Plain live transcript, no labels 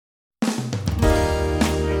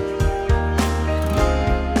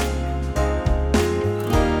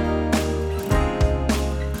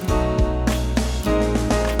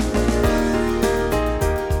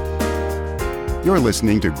You're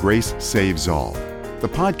listening to Grace Saves All, the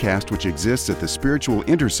podcast which exists at the spiritual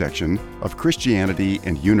intersection of Christianity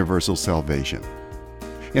and universal salvation.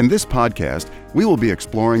 In this podcast, we will be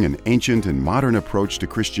exploring an ancient and modern approach to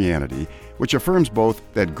Christianity which affirms both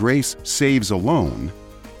that grace saves alone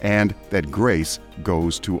and that grace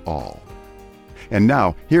goes to all. And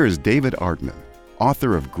now, here is David Artman,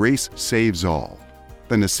 author of Grace Saves All,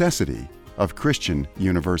 The Necessity of Christian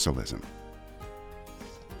Universalism.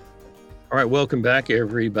 All right, welcome back,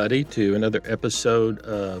 everybody, to another episode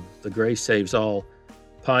of the Grace Saves All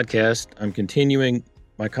podcast. I'm continuing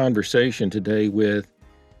my conversation today with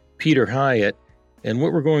Peter Hiett, and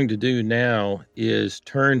what we're going to do now is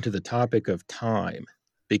turn to the topic of time,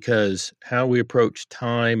 because how we approach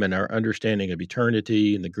time and our understanding of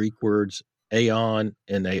eternity and the Greek words aeon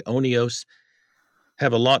and aeonios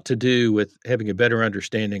have a lot to do with having a better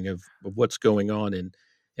understanding of what's going on.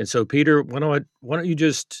 And so, Peter, why don't you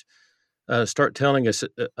just start telling us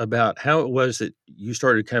about how it was that you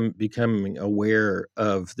started becoming aware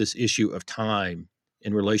of this issue of time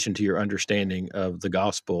in relation to your understanding of the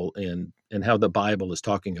gospel and how the Bible is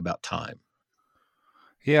talking about time.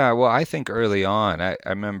 Yeah, well, I think early on, I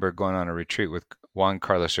remember going on a retreat with Juan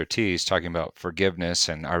Carlos Ortiz talking about forgiveness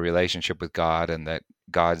and our relationship with God and that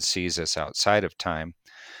God sees us outside of time.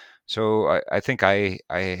 So I think I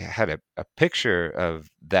had a picture of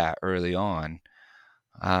that early on.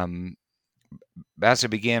 As I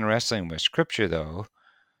began wrestling with Scripture, though,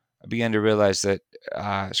 I began to realize that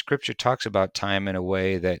Scripture talks about time in a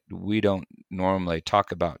way that we don't normally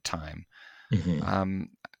talk about time. Mm-hmm.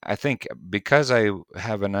 I think because I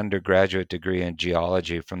have an undergraduate degree in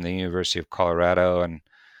geology from the University of Colorado, and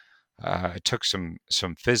I took some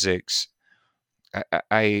physics.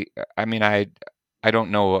 I mean, I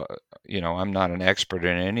don't know. I'm not an expert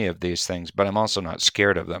in any of these things, but I'm also not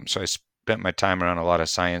scared of them. So I spent my time around a lot of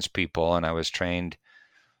science people, and I was trained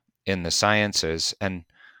in the sciences. And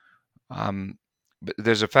but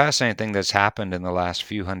there's a fascinating thing that's happened in the last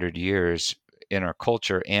few hundred years in our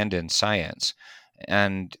culture and in science.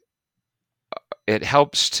 And it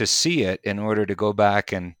helps to see it in order to go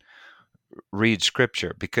back and read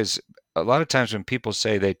Scripture, because a lot of times when people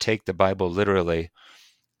say they take the Bible literally,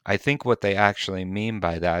 I think what they actually mean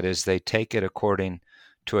by that is they take it according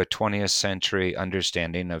to a 20th century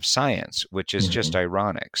understanding of science, which is just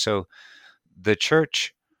ironic. So the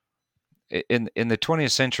church in the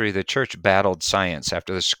 20th century, the church battled science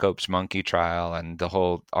after the Scopes monkey trial and the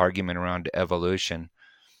whole argument around evolution,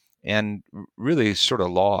 and really sort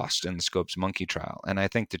of lost in the Scopes monkey trial. And I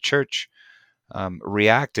think the church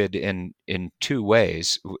reacted in two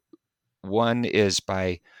ways. One is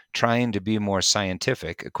by trying to be more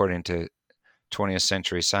scientific according to 20th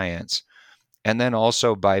century science, and then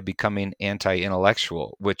also by becoming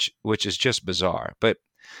anti-intellectual, which is just bizarre. But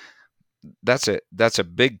that's a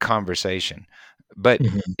big conversation. But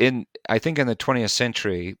I think in the 20th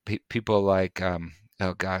century, people like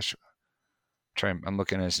oh gosh, I'm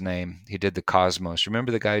looking at his name. He did the Cosmos.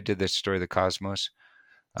 Remember the guy who did the story of the Cosmos?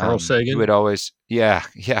 Carl Sagan? He would always, yeah,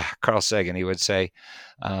 Carl Sagan. He would say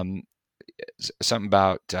something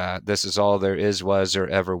about this is all there is, was, or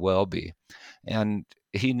ever will be. And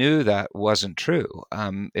he knew that wasn't true.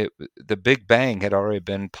 The Big Bang had already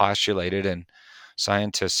been postulated, and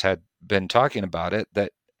scientists had been talking about it,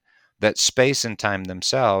 that space and time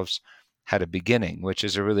themselves had a beginning, which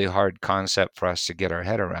is a really hard concept for us to get our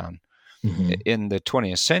head around. In the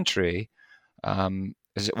 20th century,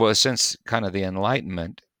 since kind of the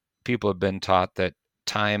Enlightenment, people have been taught that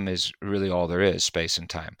time is really all there is, space and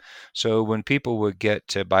time. So when people would get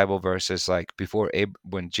to Bible verses like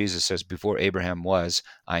when Jesus says, "Before Abraham was,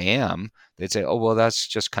 I am," they'd say, "Oh, well, that's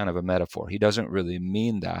just kind of a metaphor. He doesn't really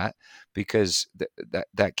mean that, because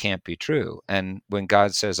that can't be true." And when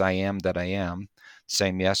God says, "I am that I am,"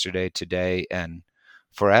 same yesterday, today, and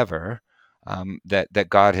forever, that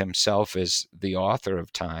God Himself is the author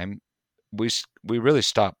of time, we really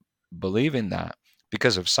stop believing that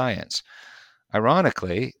because of science.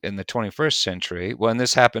 Ironically, in the 21st century, when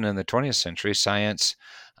this happened in the 20th century, science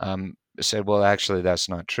said, well, actually, that's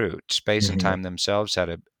not true. Space and time themselves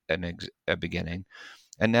had a beginning.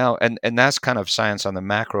 And now, and that's kind of science on the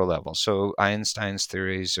macro level. So Einstein's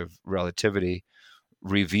theories of relativity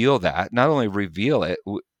reveal that. Not only reveal it,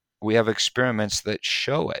 we have experiments that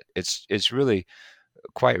show it. It's really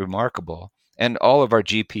quite remarkable. And all of our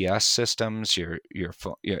GPS systems, your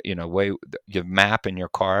map in your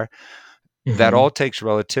car, that all takes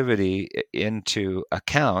relativity into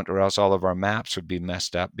account, or else all of our maps would be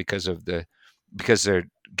messed up because they're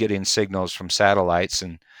getting signals from satellites,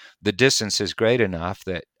 and the distance is great enough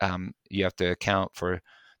that you have to account for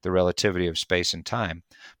the relativity of space and time.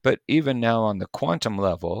 But even now on the quantum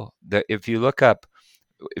level, if you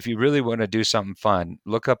really want to do something fun,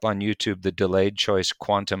 look up on YouTube the delayed choice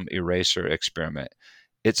quantum eraser experiment.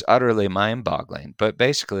 It's utterly mind-boggling. But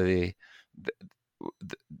basically,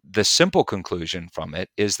 the simple conclusion from it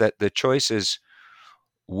is that the choices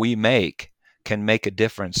we make can make a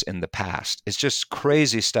difference in the past. It's just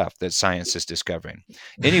crazy stuff that science is discovering.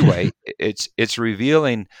 Anyway, it's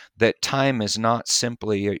revealing that time is not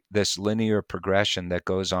simply this linear progression that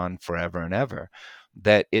goes on forever and ever,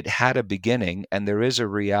 that it had a beginning, and there is a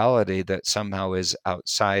reality that somehow is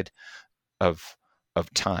outside of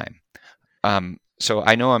time. So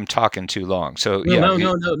I know I'm talking too long. So Well,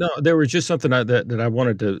 yeah, no. There was just something that I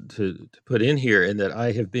wanted to put in here, and that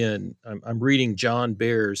I'm reading John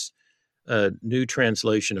Bear's new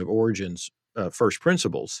translation of Origen's First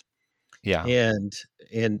Principles, yeah, and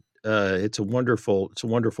it's a wonderful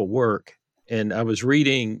work. And I was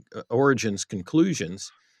reading Origen's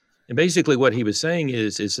conclusions, and basically what he was saying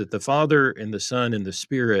is that the Father and the Son and the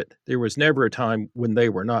Spirit, there was never a time when they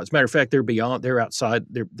were not. As a matter of fact, they're beyond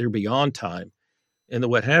time. And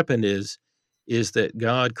what happened is that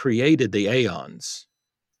God created the aeons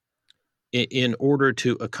in order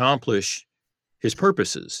to accomplish his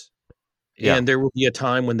purposes. yeah, And there will be a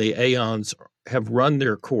time when the aeons have run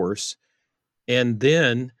their course, and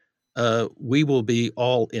then we will be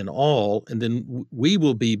all in all, and then we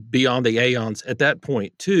will be beyond the aeons at that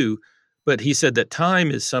point too. But he said that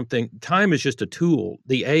time is just a tool.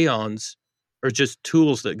 The aeons are just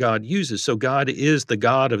tools that God uses. So God is the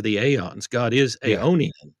God of the aeons. God is yeah,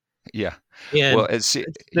 aeonian. yeah. Well, And that's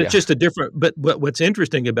yeah. just a different, but what's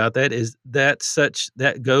interesting about that is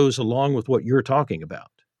that goes along with what you're talking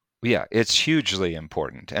about. Yeah, it's hugely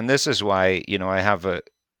important. And this is why, I have a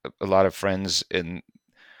lot of friends in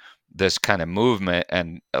this kind of movement,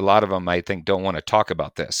 and a lot of them, I think, don't want to talk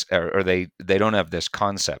about this, or they don't have this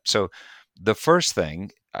concept. So the first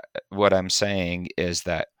thing, what I'm saying is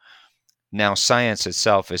that now science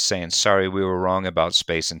itself is saying, sorry, we were wrong about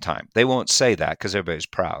space and time. They won't say that because everybody's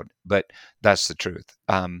proud, but that's the truth.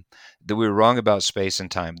 That we were wrong about space and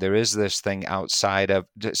time. There is this thing outside of.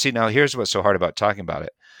 See, now here's what's so hard about talking about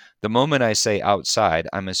it. The moment I say outside,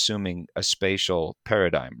 I'm assuming a spatial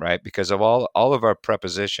paradigm, right? Because of all of our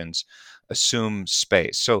prepositions assume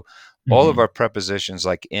space. So all of Mhm. our prepositions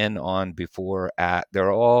like in, on, before, at,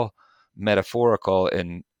 they're all metaphorical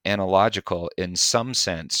and analogical in some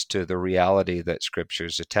sense to the reality that Scripture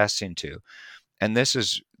is attesting to. And this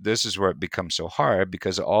is where it becomes so hard,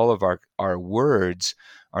 because all of our words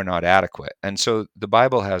are not adequate. And so the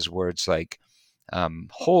Bible has words like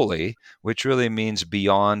holy, which really means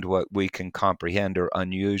beyond what we can comprehend, or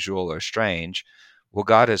unusual or strange. Well,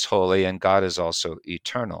 God is holy, and God is also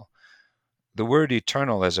eternal. The word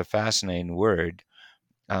eternal is a fascinating word,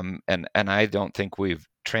 and I don't think we've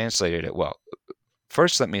translated it well.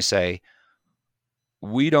 First, let me say,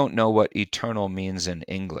 we don't know what eternal means in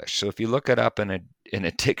English. So if you look it up in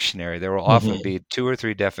a dictionary, there will often Mhm. be 2 or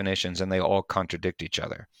 3 definitions, and they all contradict each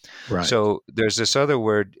other. Right. So there's this other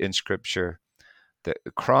word in Scripture, the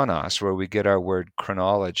chronos, where we get our word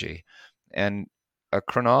chronology. And a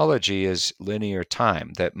chronology is linear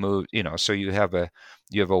time that moves, so you have a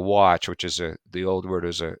watch, which is the old word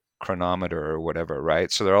is a chronometer or whatever,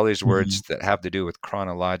 right? So there are all these Mhm. words that have to do with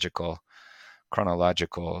chronological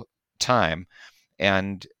time.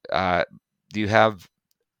 And you have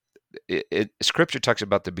Scripture talks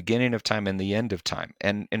about the beginning of time and the end of time.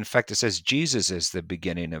 And in fact, it says Jesus is the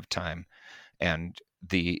beginning of time and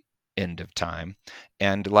the end of time.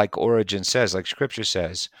 And like Origen says, like Scripture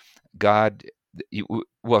says, God,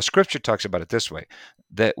 Scripture talks about it this way,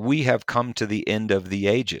 that we have come to the end of the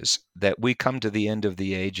ages, that we come to the end of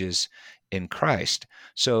the ages in Christ.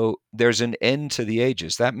 So there's an end to the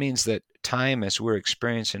ages. That means that time, as we're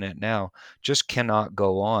experiencing it now, just cannot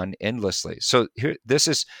go on endlessly. So here, this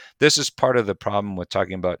is part of the problem with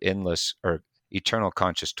talking about endless or eternal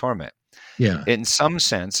conscious torment. Yeah. In some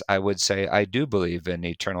sense, I would say I do believe in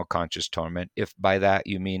eternal conscious torment, if by that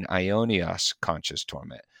you mean aionios conscious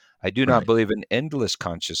torment. I do not Right. believe in endless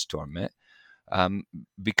conscious torment, um,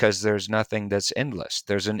 because there's nothing that's endless.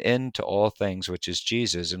 There's an end to all things, which is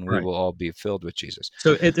Jesus, and we Right. will all be filled with Jesus.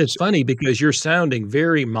 So it's So, funny because you're sounding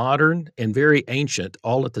very modern and very ancient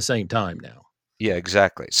all at the same time now. yeah,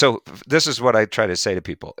 exactly. So this is what I try to say to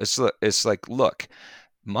people. It's like, look,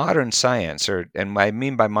 modern science, and I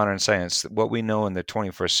mean by modern science, what we know in the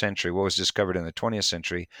 21st century, what was discovered in the 20th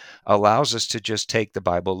century, allows us to just take the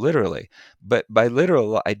Bible literally. But by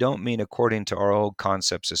literal, I don't mean according to our old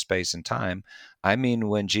concepts of space and time. I mean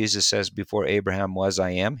when Jesus says, "Before Abraham was,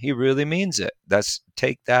 I am," he really means it.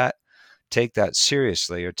 Take that take that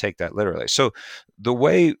seriously or take that literally. So the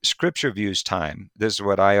way Scripture views time, this is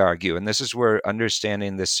what I argue, and this is where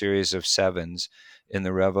understanding this series of sevens in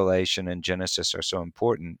the Revelation and Genesis are so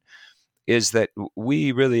important, is that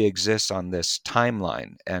we really exist on this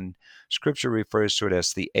timeline, and Scripture refers to it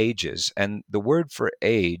as the ages. And the word for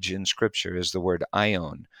age in Scripture is the word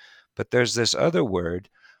ion, but there's this other word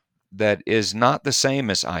that is not the same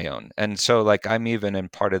as ion. And so, like, I'm even in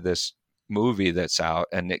part of this movie that's out,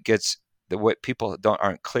 and it gets the what people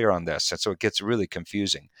aren't clear on this, and so it gets really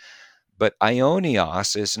confusing. But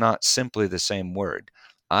aionios is not simply the same word.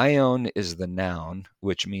 Ion is the noun,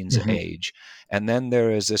 which means Hmm. age. And then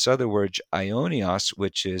there is this other word, aionios,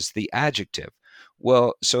 which is the adjective.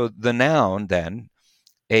 Well, so the noun then,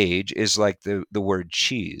 age, is like the word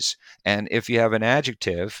cheese. And if you have an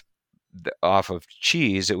adjective off of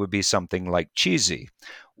cheese, it would be something like cheesy.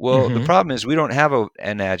 Well, the Hmm. problem is we don't have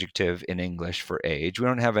an adjective in English for age. We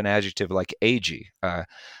don't have an adjective like agey.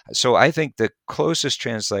 So I think the closest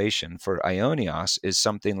translation for aionios is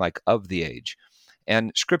something like of the age.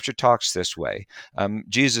 And Scripture talks this way.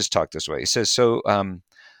 Jesus talked this way. He says,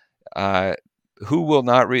 uh, who will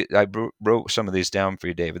not wrote some of these down for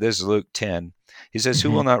you, David. This is Luke 10. He says, who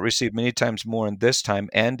Hmm. will not receive many times more in this time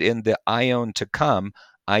and in the ion to come,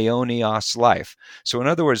 aionios life. So in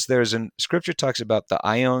other words, Scripture talks about the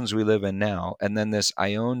ions we live in now, and then this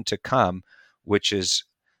ion to come, which is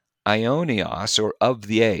aionios, or of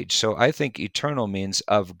the age. So I think eternal means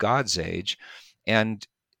of God's age, and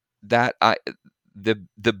that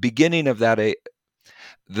the beginning of that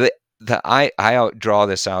the I draw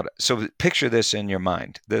this out. So picture this in your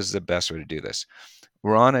mind. This is the best way to do this.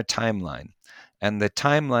 We're on a timeline, and the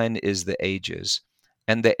timeline is the ages,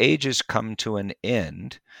 and the ages come to an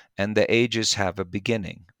end, and the ages have a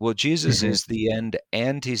beginning. Well, Jesus Hmm. is the end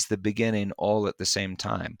and he's the beginning all at the same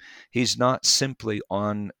time. He's not simply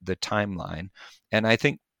on the timeline. And I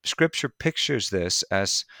think Scripture pictures this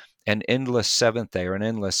as an endless seventh day or an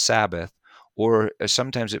endless Sabbath, or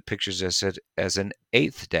sometimes it pictures it as an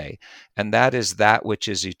eighth day, and that is that which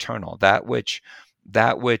is eternal, that which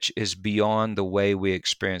is beyond the way we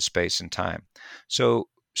experience space and time. So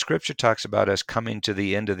Scripture talks about us coming to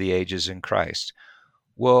the end of the ages in Christ.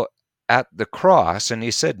 Well, at the cross, and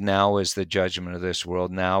he said, now is the judgment of this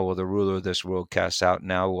world. Now will the ruler of this world cast out.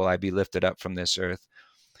 Now will I be lifted up from this earth.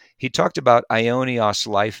 He talked about aionios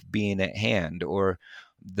life being at hand, or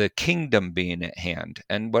the kingdom being at hand.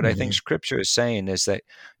 And what I think Hmm. Scripture is saying is that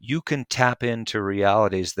you can tap into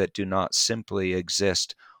realities that do not simply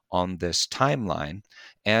exist on this timeline.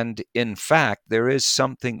 And in fact, there is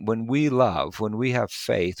something when we love, when we have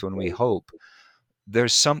faith, when we hope,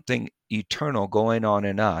 there's something eternal going on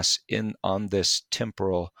in us on this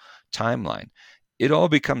temporal timeline. It all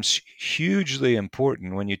becomes hugely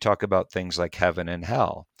important when you talk about things like heaven and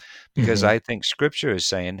hell, because Hmm. I think Scripture is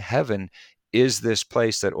saying heaven is this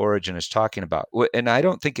place that Origen is talking about. And I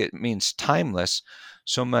don't think it means timeless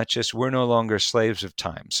so much as we're no longer slaves of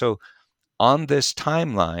time. So on this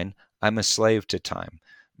timeline, I'm a slave to time.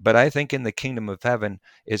 But I think in the kingdom of heaven,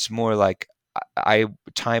 it's more like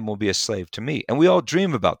time will be a slave to me. And we all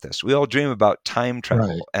dream about this. We all dream about time Right.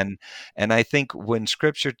 travel. And I think when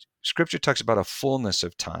Scripture talks about a fullness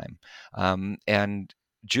of time, and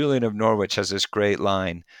Julian of Norwich has this great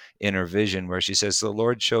line in her vision where she says, the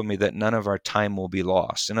Lord showed me that none of our time will be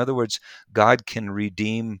lost. In other words, God can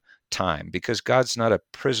redeem time because God's not a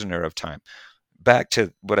prisoner of time. Back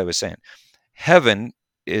to what I was saying, heaven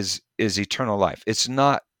is eternal life. It's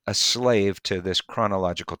not a slave to this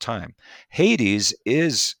chronological time. Hades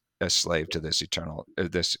is a slave to this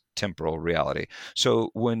this temporal reality.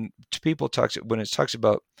 So when it talks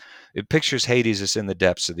about, it pictures Hades as in the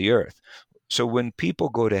depths of the earth. So when people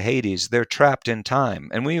go to Hades, they're trapped in time,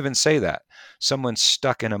 and we even say that someone's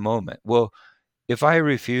stuck in a moment. Well, if I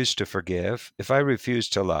refuse to forgive, if I refuse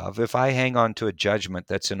to love, if I hang on to a judgment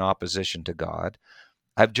that's in opposition to God,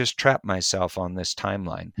 I've just trapped myself on this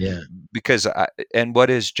timeline. Yeah. And what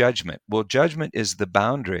is judgment? Well, judgment is the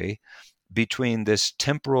boundary between this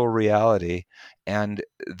temporal reality and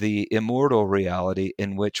the immortal reality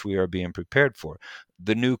in which we are being prepared for,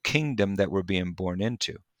 the new kingdom that we're being born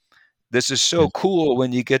into. This is so cool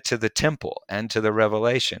when you get to the temple and to the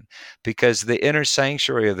revelation, because the inner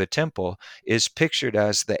sanctuary of the temple is pictured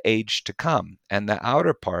as the age to come, and the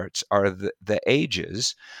outer parts are the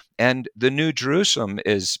ages, and the New Jerusalem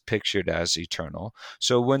is pictured as eternal.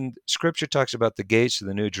 So when Scripture talks about the gates of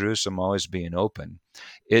the New Jerusalem always being open,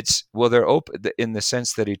 they're open in the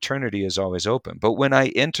sense that eternity is always open. But when I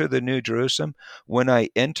enter the New Jerusalem, when I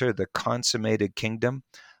enter the consummated kingdom,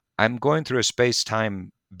 I'm going through a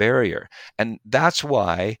space-time barrier. And that's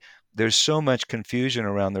why there's so much confusion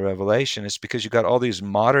around the revelation, it's because you've got all these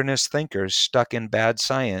modernist thinkers stuck in bad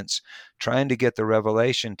science trying to get the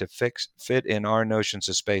revelation to fit in our notions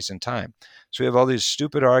of space and time. So we have all these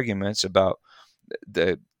stupid arguments about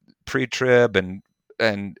the pre-trib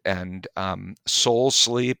and soul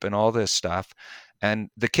sleep and all this stuff, and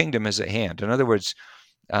the kingdom is at hand. In other words,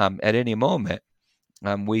 at any moment,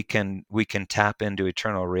 we can tap into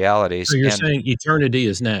eternal realities. So you're And saying eternity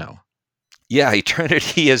is now. yeah,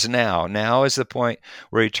 eternity is now. Now is the point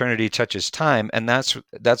where eternity touches time, and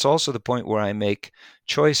that's also the point where I make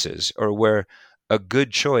choices, or where a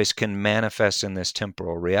good choice can manifest in this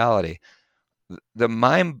temporal reality.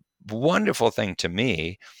 The wonderful thing to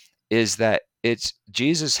me is that it's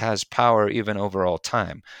Jesus has power even over all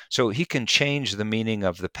time. So he can change the meaning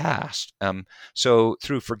of the past. So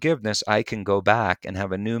through forgiveness, I can go back and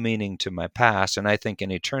have a new meaning to my past. And I think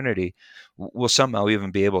in eternity, we'll somehow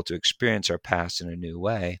even be able to experience our past in a new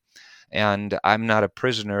way. And I'm not a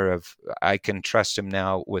prisoner of, I can trust him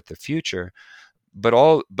now with the future.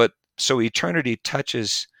 But so eternity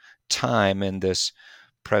touches time in this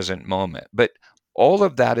present moment. But all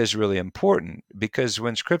of that is really important, because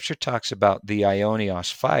when Scripture talks about the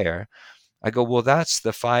Ionios fire, I go, well, that's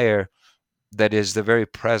the fire that is the very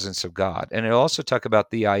presence of God. And it also talk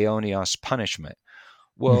about the Ionios punishment.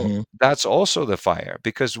 Well, Mm-hmm. that's also the fire,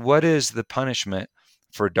 because what is the punishment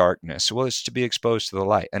for darkness? Well, it's to be exposed to the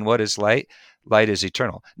light. And what is light? Light is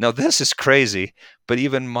eternal. Now, this is crazy, but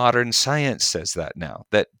even modern science says that now,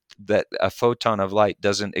 that a photon of light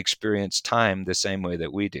doesn't experience time the same way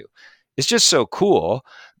that we do. It's just so cool,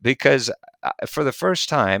 because for the first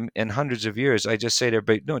time in hundreds of years, I just say to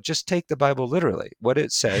everybody, no, just take the Bible literally. What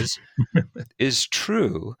it says is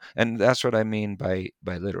true. And that's what I mean by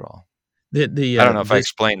literal. I don't know if I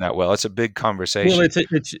explained that well. It's a big conversation. Well,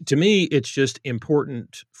 it's to me, it's just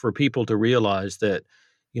important for people to realize that,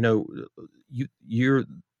 you know, you're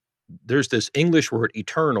there's this English word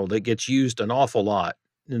eternal that gets used an awful lot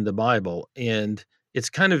in the Bible, and it's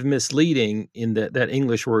kind of misleading in that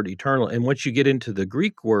English word eternal. And once you get into the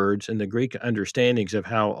Greek words and the Greek understandings of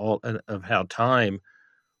how time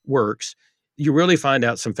works, you really find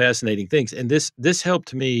out some fascinating things. And this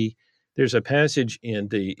helped me. There's a passage in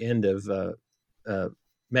the end of uh,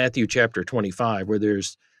 Matthew chapter 25 where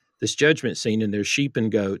there's this judgment scene, and there's sheep and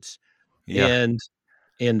goats, Yeah.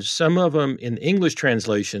 and some of them in English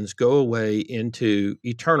translations go away into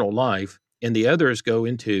eternal life, and the others go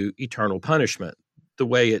into eternal punishment, the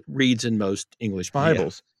way it reads in most English Yeah.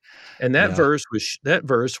 Bibles. And Yeah. that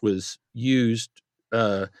verse was used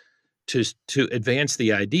uh, to advance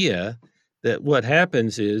the idea that what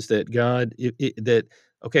happens is that God that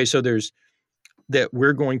okay, so there's that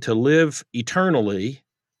we're going to live eternally.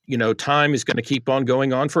 You know, time is going to keep on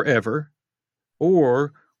going on forever,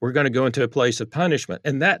 or we're going to go into a place of punishment,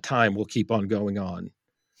 and that time will keep on going on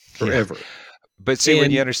Yeah. forever. But see, when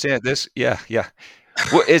you And understand this, yeah.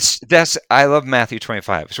 Well, I love Matthew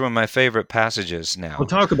 25. It's one of my favorite passages we'll now.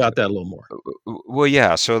 talk about that a little more. Well,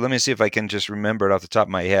 yeah. So let me see if I can just remember it off the top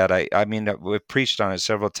of my head. I mean, we've preached on it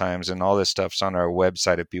several times, and all this stuff's on our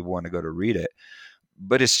website if people want to go to read it.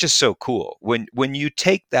 But it's just so cool when you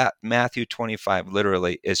take that Matthew 25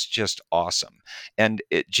 literally. It's just awesome. And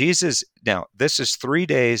Jesus, now this is 3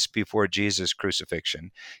 days before Jesus' crucifixion.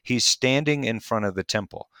 He's standing in front of the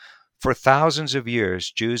temple. For thousands of years,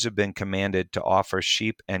 Jews have been commanded to offer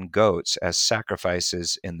sheep and goats as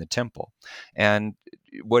sacrifices in the temple. And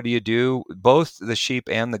what do? Both the sheep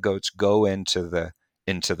and the goats go into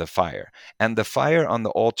the fire. And the fire on the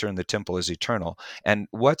altar in the temple is eternal. And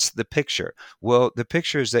what's the picture? Well, the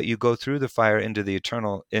picture is that you go through the fire into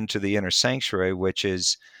the inner sanctuary, which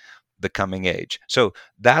is the coming age. So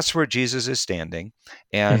that's where Jesus is standing,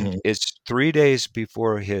 and Mhm. it's 3 days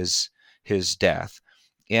before his death.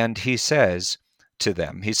 And he says to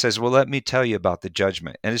them, he says, well, let me tell you about the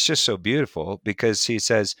judgment. And it's just so beautiful, because he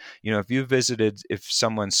says, if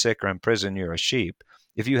someone's sick or in prison, you're a sheep.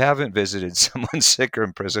 If you haven't visited someone sick or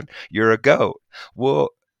in prison, you're a goat.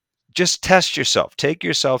 Well, just test yourself. Take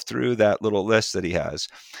yourself through that little list that he has,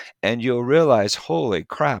 and you'll realize, holy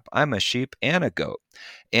crap, I'm a sheep and a goat.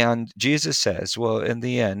 And Jesus says, well, in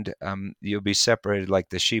the end, you'll be separated like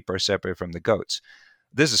the sheep are separated from the goats.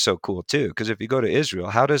 This is so cool too, because if you go to Israel,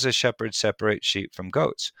 how does a shepherd separate sheep from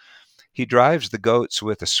goats? He drives the goats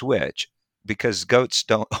with a switch, because goats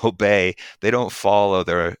don't obey. They don't follow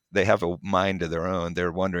they have a mind of their own.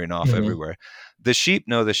 They're wandering off Mhm. everywhere. The sheep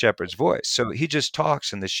know the shepherd's voice. So he just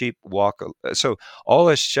talks and the sheep walk. So all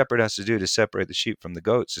a shepherd has to do to separate the sheep from the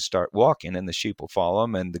goats is start walking, and the sheep will follow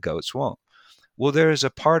him and the goats won't. Well, there is a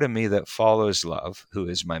part of me that follows love, who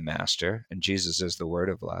is my master, and Jesus is the word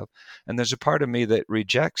of love. And there's a part of me that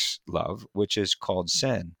rejects love, which is called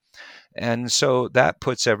sin. And so that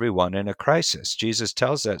puts everyone in a crisis. Jesus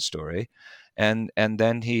tells that story, and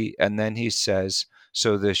then he says,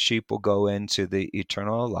 so the sheep will go into the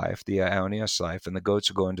eternal life, the aionios life, and the goats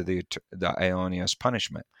will go into the aionios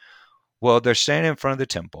punishment. Well, they're standing in front of the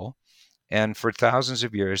temple, and for thousands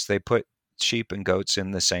of years they put sheep and goats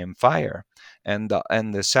in the same fire, and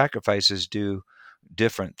the sacrifices do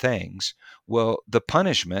different things. Well, the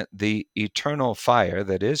punishment, the eternal fire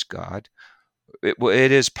that is God,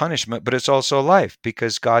 it is punishment, but it's also life,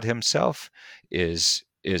 because God Himself is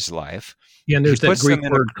life. Yeah, and He there's that puts them Greek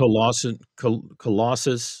in a word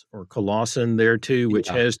colossus or colossin there too, which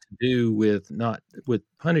yeah, has to do with not with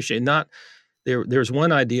punishing. Not there. There's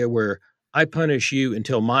one idea where I punish you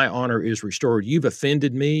until my honor is restored. You've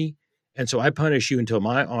offended me, and so I punish you until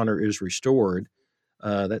my honor is restored.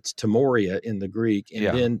 That's timoria in the Greek. And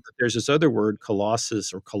yeah, then there's this other word,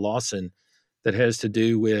 colossus or colossin, that has to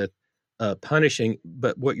do with punishing.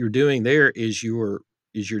 But what you're doing there is you're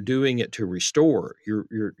doing it to restore. You're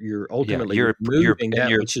yeah. ultimately You're removing and that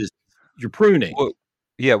you're which is you're pruning. well,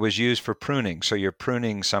 yeah, it was used for pruning. So you're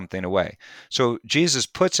pruning something away. So Jesus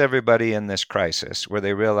puts everybody in this crisis where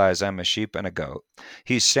they realize, I'm a sheep and a goat.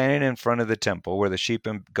 He's standing in front of the temple where the sheep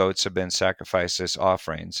and goats have been sacrificed as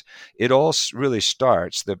offerings. It all really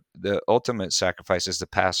starts, the ultimate sacrifice is the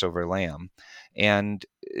Passover lamb. And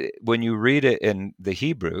when you read it in the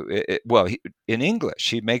Hebrew, in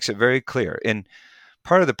English, he makes it very clear. In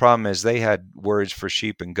Part of the problem is they had words for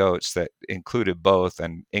sheep and goats that included both,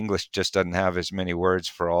 and English just doesn't have as many words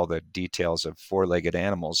for all the details of four-legged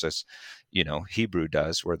animals as Hebrew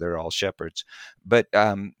does, where they're all shepherds. But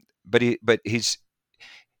he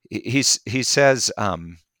says,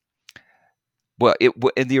 in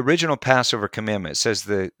the original Passover commandment, it says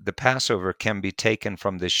the Passover can be taken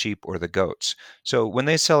from the sheep or the goats. So when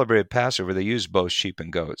they celebrated Passover, they used both sheep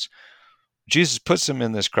and goats. Jesus puts them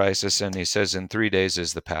in this crisis, and he says, in 3 days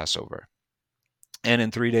is the Passover. And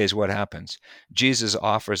in 3 days, what happens? Jesus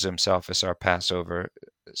offers himself as our Passover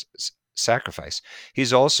sacrifice.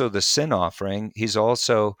 He's also the sin offering. He's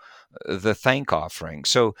also the thank offering.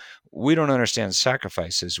 So we don't understand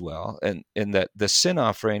sacrifice as well. And in that the sin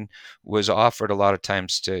offering was offered a lot of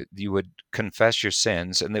times you would confess your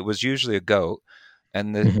sins, and it was usually a goat.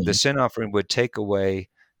 And the Mhm. sin offering would take away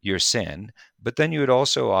your sin, but then you would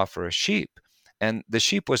also offer a sheep. And the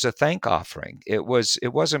sheep was a thank offering. It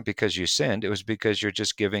wasn't because you sinned. It was because you're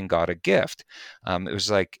just giving God a gift. It's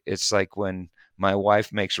like when my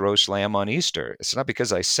wife makes roast lamb on Easter. It's not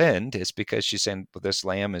because I sinned. It's because she's saying, well, this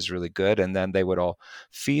lamb is really good. And then they would all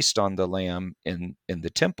feast on the lamb in the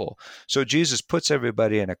temple. So Jesus puts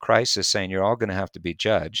everybody in a crisis, saying, you're all going to have to be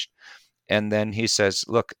judged. And then he says,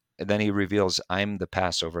 look, then he reveals, I'm the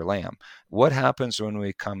Passover lamb. What happens when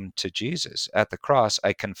we come to Jesus? At the cross,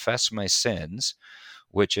 I confess my sins,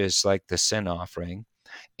 which is like the sin offering,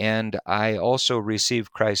 and I also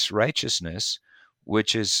receive Christ's righteousness,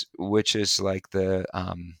 which is like the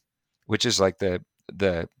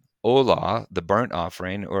olah, the burnt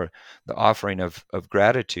offering, or the offering of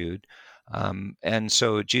gratitude. And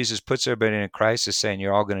so Jesus puts everybody in a crisis, saying,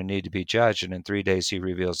 you're all going to need to be judged. And in 3 days, he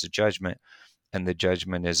reveals the judgment, and the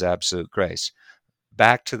judgment is absolute grace.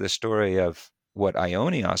 Back to the story of what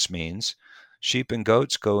aionios means, sheep and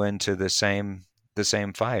goats go into the same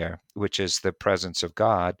fire, which is the presence of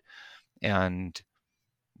God, and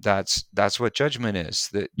that's what judgment is.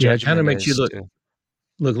 The Yeah, it kind of judgment makes you is look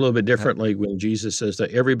a little bit uh, differently when Jesus says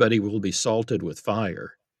that everybody will be salted with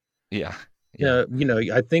fire. yeah, yeah,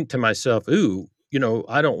 Yeah, I think to myself, "Ooh,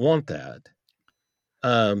 I don't want that."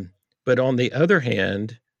 But on the other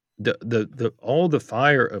hand, the all the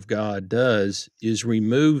fire of God does is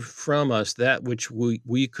remove from us that which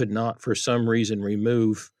we could not for some reason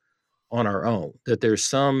remove on our own. That there is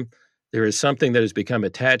something that has become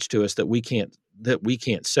attached to us that we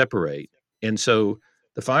can't separate. And so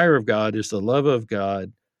the fire of God is the love of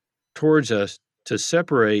God towards us to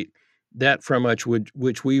separate that from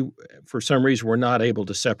which we for some reason we're not able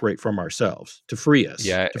to separate from ourselves, yeah, to free us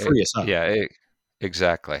up.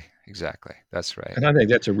 exactly, exactly. That's right. And I think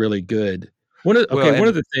that's a really good Well, one and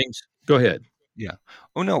of the things. Go ahead. yeah.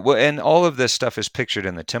 Oh no. Well, and all of this stuff is pictured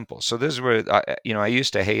in the temple. So this is where I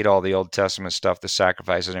used to hate all the Old Testament stuff, the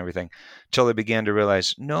sacrifices and everything, till I began to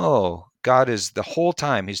realize, no, God is the whole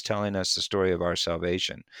time He's telling us the story of our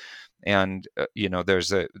salvation. And there's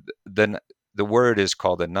the word is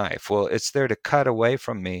called a knife. Well, it's there to cut away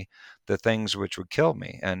from me the things which would kill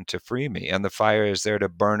me and to free me. And the fire is there to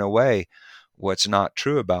burn away what's not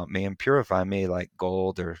true about me and purify me like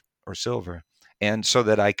gold or silver. and so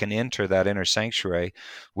that I can enter that inner sanctuary,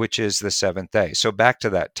 which is the seventh day. So back to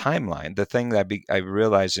that timeline, the thing that I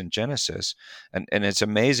realized in Genesis, and it's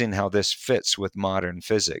amazing how this fits with modern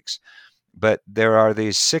physics, but there are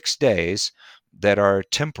these 6 days that are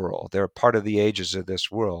temporal. They're part of the ages of this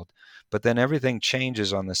world. But then everything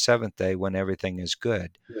changes on the seventh day when everything is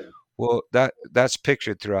good. Yeah. Well, that's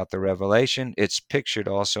pictured throughout the Revelation. It's pictured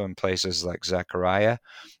also in places like Zechariah,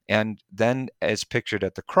 and then it's pictured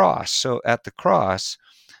at the cross. So at the cross,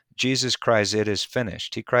 Jesus cries, "It is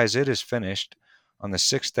finished." He cries, "It is finished," on the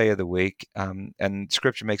sixth day of the week, and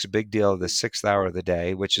Scripture makes a big deal of the sixth hour of the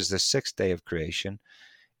day, which is the sixth day of creation.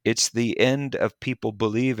 It's the end of people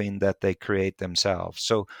believing that they create themselves.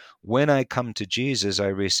 So when I come to Jesus, I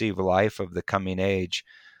receive life of the coming age,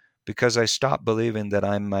 because I stop believing that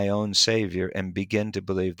I'm my own Savior and begin to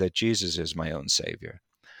believe that Jesus is my own Savior.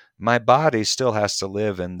 My body still has to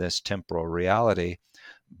live in this temporal reality,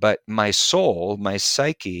 but my soul, my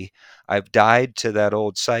psyche, I've died to that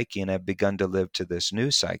old psyche and I've begun to live to this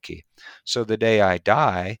new psyche. So the day I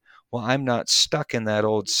die, well, I'm not stuck in that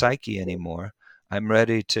old psyche anymore. I'm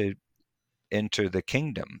ready to enter the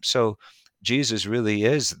kingdom. So Jesus really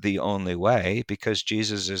is the only way, because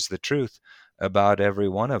Jesus is the truth about every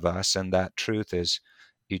one of us, and that truth is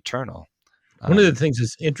eternal. One of the Um, things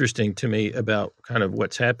that's interesting to me about kind of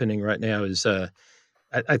what's happening right now is,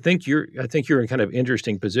 I think you're in kind of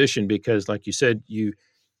interesting position because, like you said, you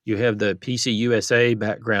have the PCUSA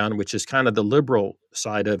background, which is kind of the liberal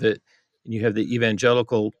side of it, and you have the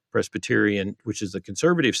evangelical Presbyterian, which is the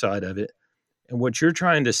conservative side of it. And what you're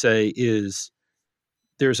trying to say is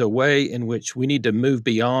there's a way in which we need to move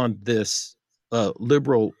beyond this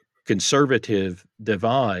liberal conservative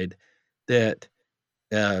divide that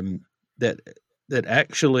um, that that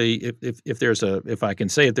actually, if there's a, if I can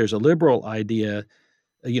say it, there's a liberal idea,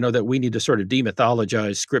 that we need to sort of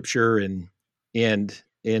demythologize scripture and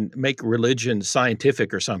make religion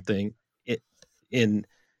scientific or something, in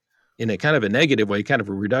in a kind of a negative way, kind of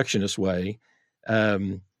a reductionist way.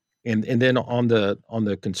 Um, and then on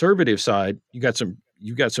the conservative side, you got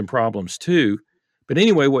some problems too. But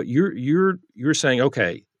anyway, what you're saying,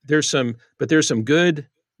 okay, there's some good,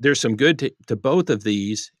 to both of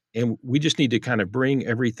these, and we just need to kind of bring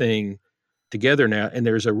everything together now. And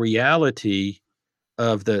there's a reality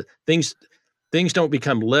of the things don't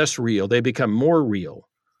become less real; they become more real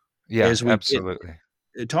yeah, as we get. absolutely.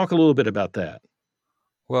 Talk a little bit about that.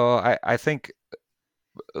 Well, I think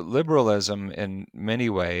liberalism in many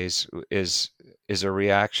ways is a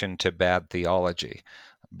reaction to bad theology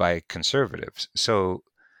by conservatives. So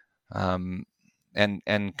um,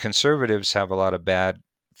 and conservatives have a lot of bad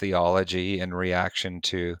theology in reaction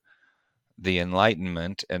to the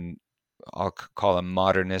Enlightenment, and I'll call them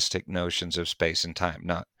modernistic notions of space and time,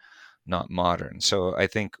 not modern. So I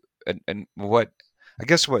think, and what I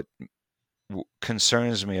guess what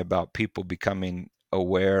concerns me about people becoming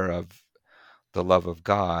aware of the love of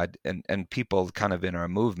God, and people kind of in our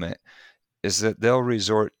movement, is that they'll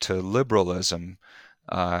resort to liberalism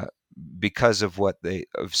uh, because of what they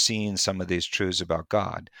have seen some of these truths about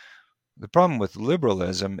God. The problem with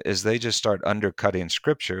liberalism is they just start undercutting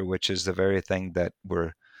Scripture, which is the very thing that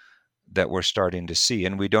we're starting to see,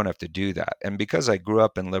 and we don't have to do that. And because I grew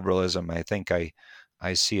up in liberalism, I think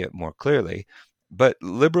I see it more clearly. But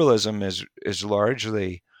liberalism is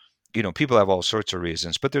largely, people have all sorts of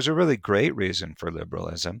reasons, but there's a really great reason for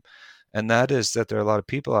liberalism, and that is that there are a lot of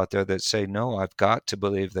people out there that say, no, I've got to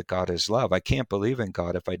believe that God is love. I can't believe in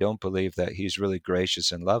God if I don't believe that He's really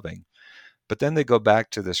gracious and loving. But then they go back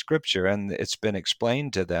to the Scripture, and it's been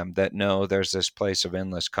explained to them that no, there's this place of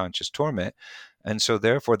endless conscious torment. And so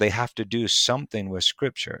therefore they have to do something with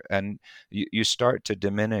Scripture. And you start to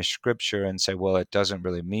diminish Scripture and say, well, it doesn't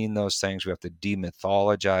really mean those things. We have to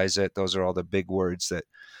demythologize it. Those are all the big words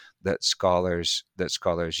that scholars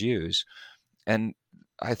use. And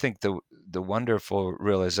I think the wonderful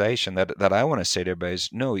realization that I want to say to everybody is,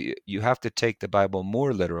 no, you have to take the Bible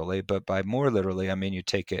more literally. But by more literally, I mean you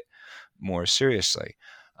take it more seriously.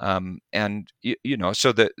 And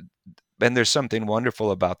so that, and there's something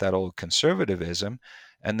wonderful about that old conservatism,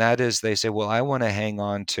 and that is they say, well, I want to hang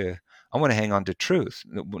on to truth,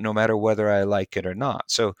 no matter whether I like it or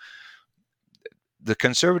not. So the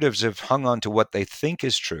conservatives have hung on to what they think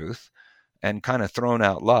is truth and kind of thrown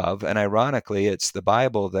out love. And ironically, it's the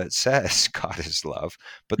Bible that says God is love,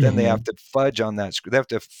 but then they have Mhm, to fudge on that. They have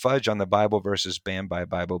to fudge on the Bible verses banned by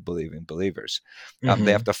Bible believing believers.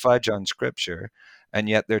 They have mhm, to fudge on Scripture, and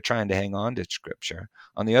yet they're trying to hang on to Scripture.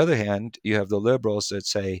 On the other hand, you have the liberals that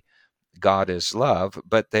say God is love,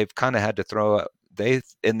 but they've kind of had to throw out,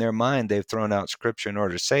 in their mind they've thrown out Scripture in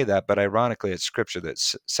order to say that. But ironically, it's Scripture that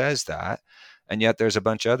says that. and yet there's a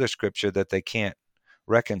bunch of other scripture that they can't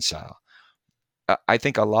reconcile. I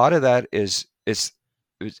think a lot of that is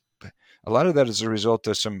a lot of that is a result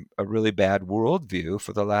of a really bad worldview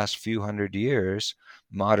for the last few hundred years,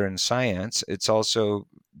 modern science. It's also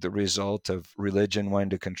the result of religion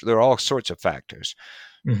wanting to control. There are all sorts of factors.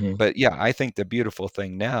 Mm-hmm. But yeah, I think the beautiful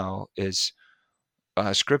thing now is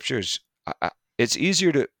scriptures. It's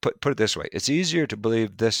easier to put it this way. It's easier to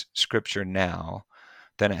believe this scripture now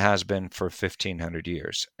than it has been for 1,500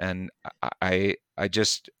 years. And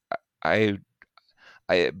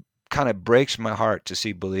it kind of breaks my heart to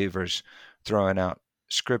see believers throwing out Well,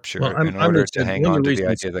 scripture I'm in I'm order the, to hang one of on the to the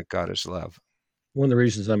reasons idea that God is love. one of the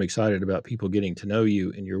reasons I'm excited about people getting to know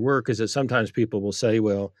you and your work is that sometimes people will say,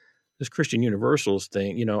 well, this Christian Universals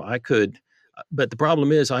thing, I could, but the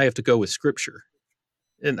problem is I have to go with scripture.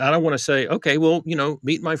 And I don't want to say, okay, well,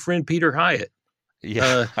 meet my friend Peter Hyatt.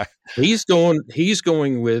 Yeah. He's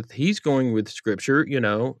going with scripture,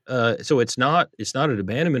 so it's not an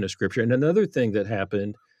abandonment of scripture. And another thing that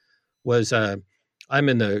happened was I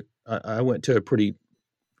went to a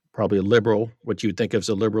probably a liberal, what you would think of as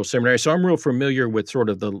a liberal seminary. So I'm real familiar with sort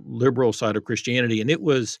of the liberal side of Christianity. And it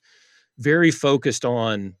was very focused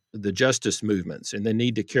on the justice movements and the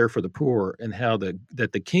need to care for the poor and how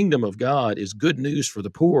that the kingdom of God is good news for the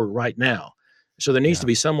poor right now. So there needs Yeah. to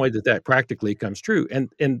be some way that practically comes true.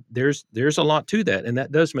 And there's a lot to that. And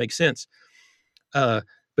that does make sense.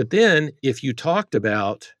 But then if you talked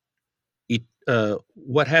about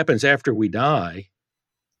what happens after we die,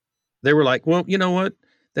 they were like, well, you know what?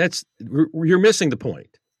 You're missing the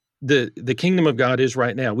point. The kingdom of God is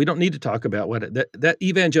right now. We don't need to talk about that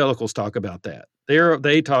evangelicals talk about that.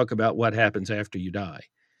 They talk about what happens after you die.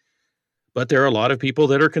 But there are a lot of people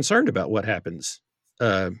that are concerned about what happens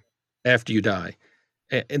after you die.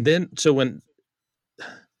 And then but sort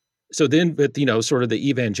of the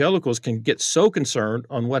evangelicals can get so concerned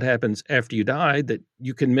on what happens after you die that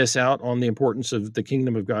you can miss out on the importance of the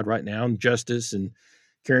kingdom of God right now and justice and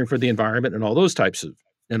caring for the environment and all those types of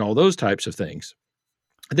things.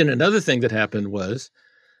 And then another thing that happened was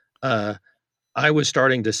I was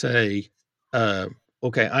starting to say,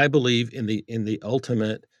 okay, I believe in the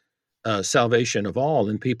ultimate salvation of all,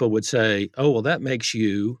 and people would say, oh, well, that makes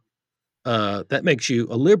you a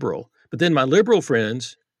liberal. But then my liberal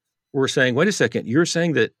friends were saying, wait a second, you're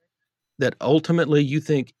saying that ultimately you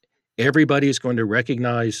think everybody is going to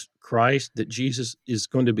recognize Christ, that Jesus is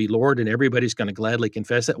going to be Lord, and everybody's going to gladly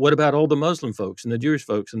confess that? What about all the Muslim folks and the Jewish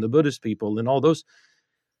folks and the Buddhist people and all those?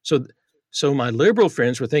 So my liberal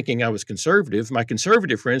friends were thinking I was conservative. My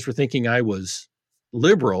conservative friends were thinking I was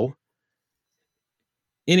liberal.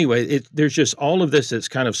 Anyway, there's just all of this that's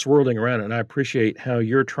kind of swirling around, and I appreciate how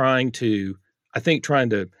you're trying to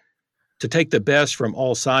take the best from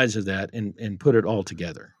all sides of that and put it all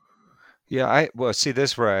together. Yeah, well, see,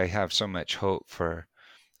 this is where I have so much hope for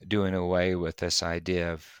doing away with this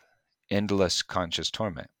idea of endless conscious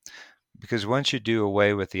torment. Because once you do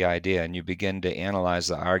away with the idea and you begin to analyze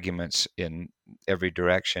the arguments in every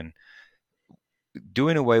direction,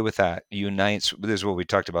 doing away with that unites, this is what we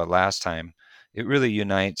talked about last time, it really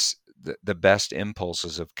unites the best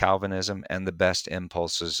impulses of Calvinism and the best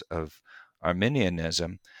impulses of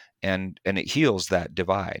Arminianism, and it heals that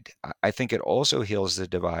divide. I think it also heals the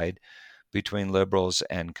divide between liberals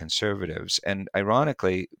and conservatives. And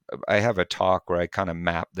ironically, I have a talk where I kind of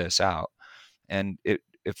map this out, and it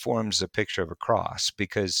forms a picture of a cross,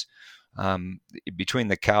 because between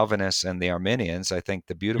the Calvinists and the Arminians, I think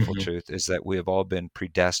the beautiful Mm-hmm. truth is that we have all been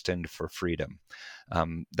predestined for freedom.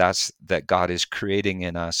 That's that God is creating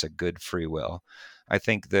in us a good free will. I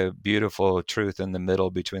think the beautiful truth in the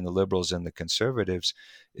middle between the liberals and the conservatives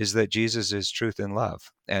is that Jesus is truth and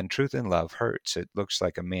love, and truth and love hurts. It looks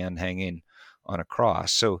like a man hanging on a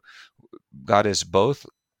cross. So God is both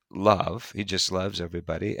love, he just loves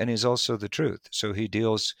everybody, and he's also the truth. So he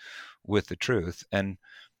deals with the truth. And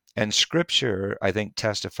scripture, I think,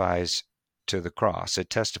 testifies to the cross. It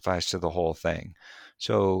testifies to the whole thing.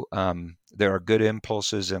 So there are good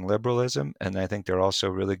impulses in liberalism, and I think there are also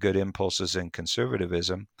really good impulses in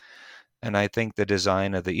conservatism. And I think the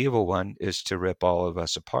design of the evil one is to rip all of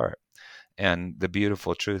us apart. And the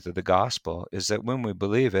beautiful truth of the gospel is that when we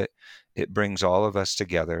believe it, it brings all of us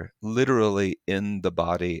together, literally in the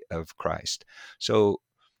body of Christ. So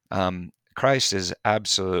Christ is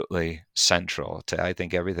absolutely central to, I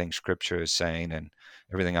think, everything Scripture is saying and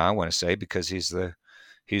everything I want to say, because he's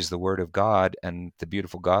the Word of God, and the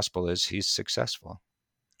beautiful gospel is he's successful.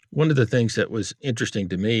 One of the things that was interesting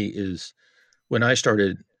to me is when I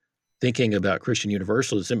started thinking about Christian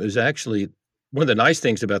Universalism, it was actually one of the nice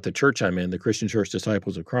things about the church I'm in, the Christian Church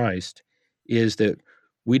Disciples of Christ, is that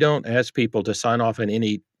we don't ask people to sign off on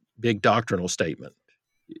any big doctrinal statement.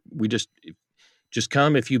 We just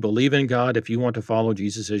come if you believe in God, if you want to follow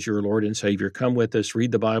Jesus as your Lord and Savior, come with us,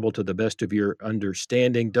 read the Bible to the best of your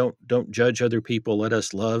understanding. Don't judge other people. Let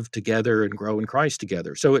us love together and grow in Christ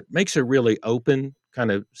together. So it makes a really open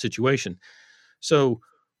kind of situation. So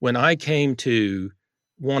when I came to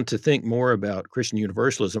want to think more about Christian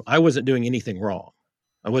universalism, I wasn't doing anything wrong.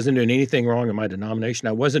 I wasn't doing anything wrong in my denomination.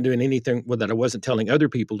 I wasn't doing anything that I wasn't telling other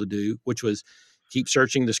people to do, which was keep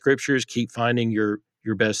searching the scriptures, keep finding your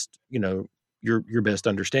best, your best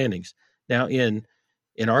understandings. Now in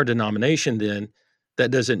our denomination, then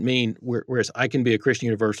that doesn't mean whereas I can be a Christian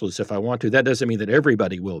universalist if I want to, that doesn't mean that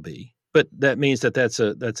everybody will be. But that means that that's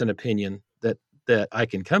an opinion that I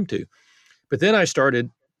can come to. But then I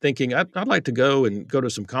started thinking I'd like to go to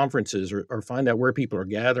some conferences or find out where people are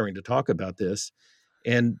gathering to talk about this.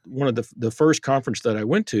 And one of the first conference that I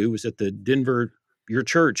went to was at the Denver, your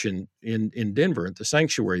church in Denver, at the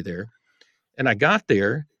sanctuary there. And I got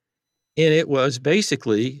there, and it was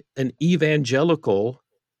basically an evangelical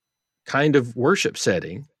kind of worship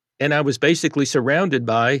setting. And I was basically surrounded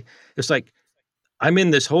by, it's like I'm in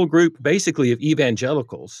this whole group basically of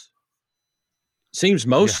evangelicals. Seems Yeah.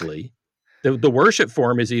 mostly. The worship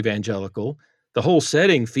form is evangelical. The whole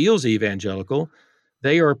setting feels evangelical.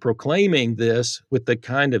 They are proclaiming this with the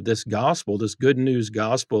kind of this gospel, this good news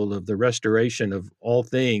gospel of the restoration of all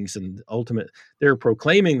things and ultimate. They're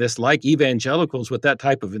proclaiming this like evangelicals with that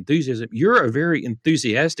type of enthusiasm. You're a very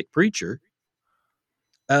enthusiastic preacher.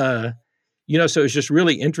 So it's just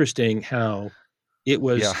really interesting how it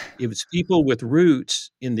Yeah. was people with roots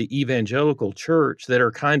in the evangelical church that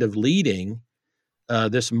are kind of leading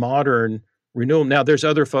this modern renewal. Now, there's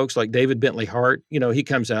other folks like David Bentley Hart. He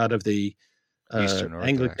comes out of the Eastern Orthodox.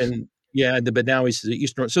 Anglican, yeah, but now he's the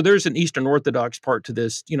Eastern. So there's an Eastern Orthodox part to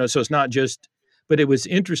this. So it's not just. But it was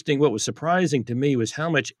interesting. What was surprising to me was how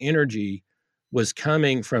much energy was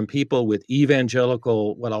coming from people with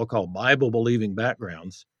evangelical, what I'll call Bible believing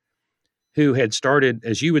backgrounds, who had started,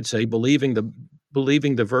 as you would say, believing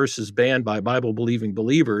the verses banned by Bible believing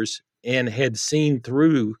believers and had seen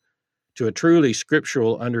through to a truly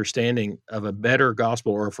scriptural understanding of a better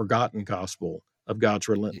gospel or a forgotten gospel of God's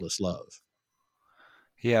relentless love.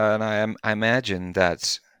 Yeah, and I imagine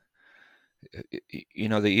that's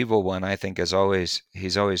the evil one. I think he's always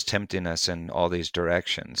tempting us in all these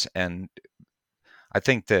directions, and I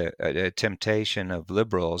think the temptation of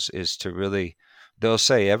liberals is to really, they'll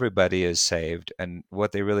say everybody is saved, and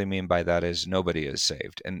what they really mean by that is nobody is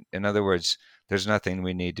saved. And in other words, there's nothing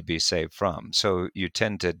we need to be saved from. So you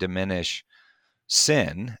tend to diminish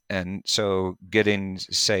sin, and so getting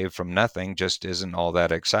saved from nothing just isn't all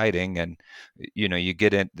that exciting. And you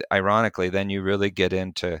get in, ironically, then you really get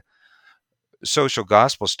into social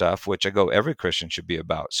gospel stuff, which I go, every Christian should be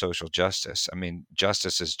about social justice. I mean,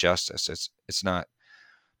 justice is justice. It's not,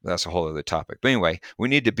 that's a whole other topic. But anyway, we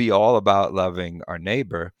need to be all about loving our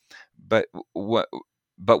neighbor.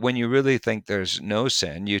 But when you really think there's no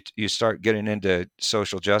sin, you start getting into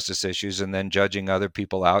social justice issues and then judging other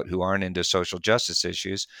people out who aren't into social justice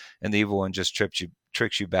issues, and the evil one just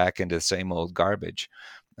tricks you back into the same old garbage.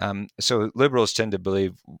 So liberals tend to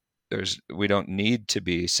believe we don't need to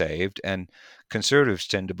be saved, and conservatives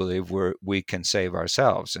tend to believe we can save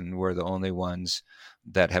ourselves, and we're the only ones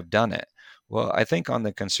that have done it. Well, I think on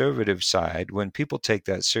the conservative side, when people take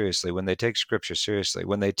that seriously, when they take Scripture seriously,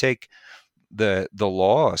 when they take the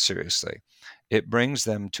law seriously, it brings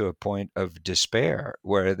them to a point of despair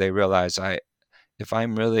where they realize, if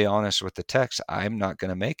I'm really honest with the text, I'm not going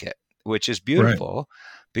to make it, which is Right. beautiful,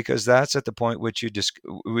 because that's at the point where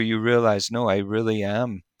you realize, no, I really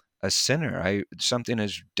am a sinner. Something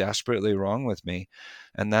is desperately wrong with me,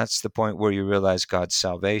 and that's the point where you realize God's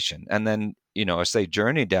salvation. And then as they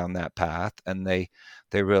journey down that path, and they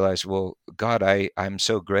realize, well, God, I'm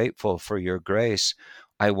so grateful for your grace.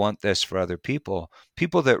 I want this for other people.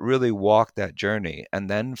 People that really walk that journey and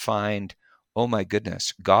then find, oh my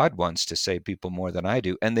goodness, God wants to save people more than I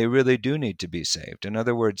do, and they really do need to be saved. In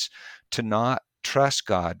other words, to not trust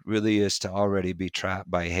God really is to already be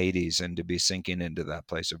trapped by Hades and to be sinking into that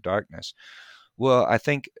place of darkness. Well, I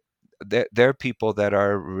think that there are people that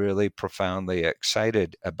are really profoundly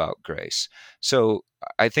excited about grace. So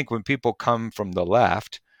I think when people come from the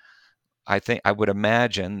left, I would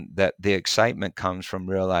imagine that the excitement comes from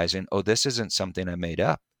realizing, oh, this isn't something I made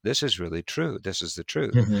up. This is really true. This is the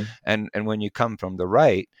truth. Mm-hmm. And when you come from the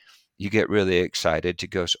right, you get really excited to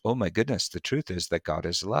go, oh my goodness, the truth is that God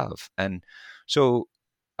is love. And so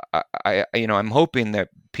I'm hoping that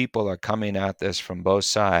people are coming at this from both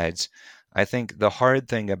sides. I think the hard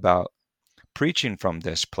thing about preaching from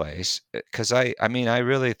this place, because I mean, I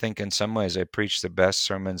really think in some ways I preach the best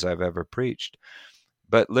sermons I've ever preached.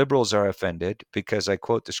 But liberals are offended because I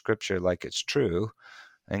quote the scripture like it's true,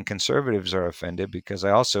 and conservatives are offended because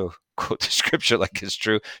I also quote the scripture like it's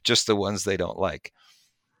true, just the ones they don't like.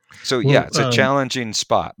 So yeah, Well, it's a challenging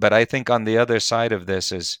spot. But I think on the other side of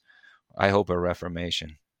this is, I hope, a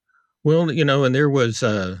reformation. well, and there was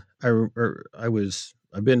I've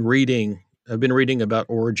been reading about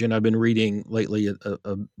Origen. I've been reading lately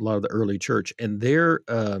a lot of the early church, and their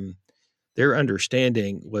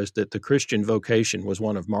understanding was that the Christian vocation was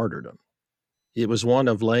one of martyrdom. It was one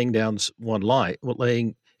of laying down one life,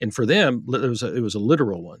 and for them it was a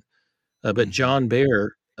literal one. But Hmm. John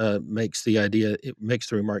Bear makes the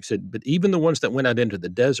remark, said, but even the ones that went out into the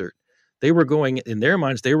desert, they were going in their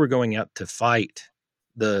minds, they were going out to fight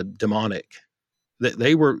the demonic.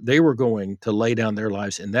 They were going to lay down their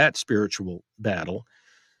lives in that spiritual battle.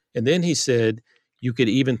 And then he said, you could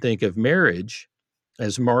even think of marriage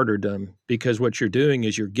as martyrdom, because what you're doing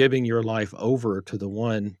is you're giving your life over to the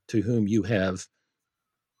one to whom you have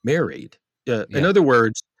married. In Yeah. other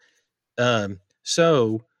words,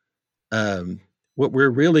 so what we're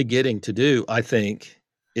really getting to do, I think,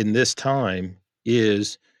 in this time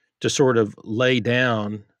is to sort of lay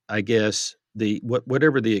down, I guess,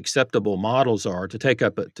 whatever the acceptable models are to take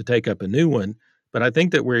up a new one. But I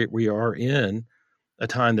think that we are in a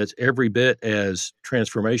time that's every bit as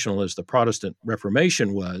transformational as the Protestant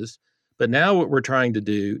Reformation was. But now what we're getting to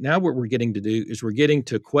do is we're getting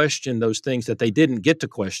to question those things that they didn't get to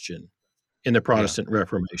question in the Yeah. Protestant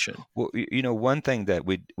Reformation. Well, one thing that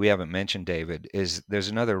we haven't mentioned, David, is there's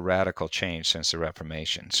another radical change since the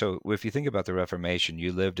Reformation. So if you think about the Reformation,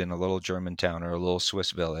 you lived in a little German town or a little Swiss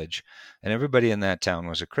village, and everybody in that town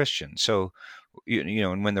was a Christian. So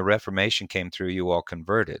and when the Reformation came through, you all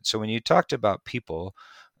converted. So when you talked about people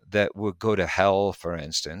that would go to hell, for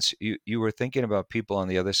instance, you were thinking about people on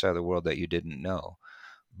the other side of the world that you didn't know.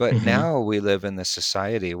 But Hmm. now we live in this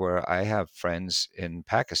society where I have friends in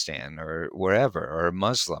Pakistan or wherever, or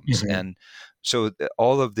Muslims. Hmm. And so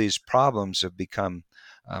all of these problems have become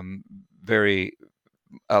um, very,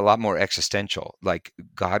 a lot more existential. Like,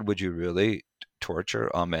 God, would you really torture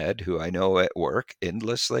Ahmed, who I know at work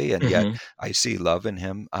endlessly, and yet Hmm. I see love in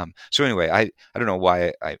him? So anyway, I don't know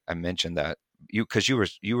why I mentioned that, because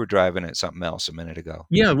you were driving at something else a minute ago.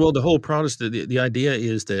 Yeah, well, the whole Protestant the idea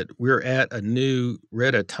is that we're at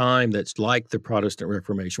a time that's like the Protestant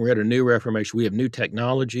Reformation. We're at a new Reformation. We have new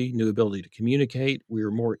technology, new ability to communicate.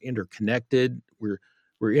 We're more interconnected.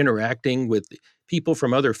 We're interacting with people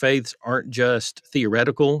from other faiths aren't just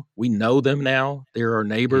theoretical. We know them now. They're our Yeah.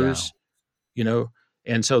 neighbors, you know.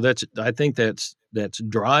 And so I think that's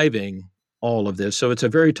driving all of this. So it's a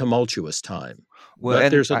very tumultuous time. Well, But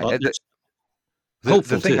and there's the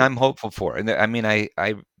hopeful thing too. I'm hopeful for, and I mean,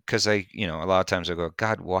 because a lot of times I go,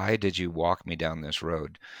 God, why did you walk me down this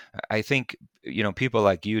road? I think, people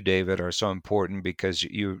like you, David, are so important because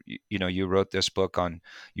you wrote this book on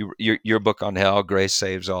your book on hell, Grace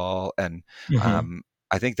Saves All. And Mhm. um,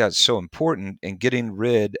 I think that's so important in getting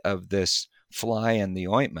rid of this fly in the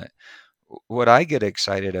ointment. What I get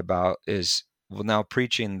excited about is, well, now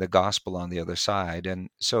preaching the gospel on the other side.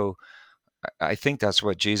 And so I think that's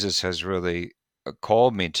what Jesus has really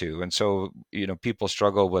called me to. And so, people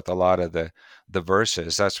struggle with a lot of the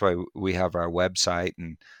verses. That's why we have our website,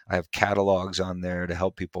 and I have catalogs on there to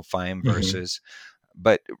help people find Mhm. verses.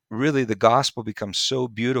 But really, the gospel becomes so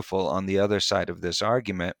beautiful on the other side of this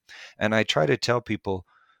argument. And I try to tell people,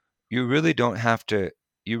 you really don't have to.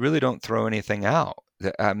 You really don't throw anything out.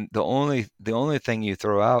 The only thing you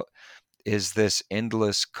throw out is this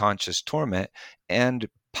endless conscious torment, and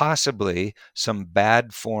possibly some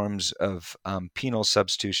bad forms of penal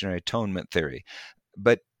substitutionary atonement theory.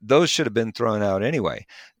 But those should have been thrown out anyway.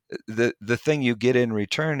 The thing you get in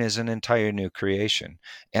return is an entire new creation,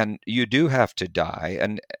 and you do have to die.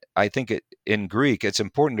 And I think in Greek, it's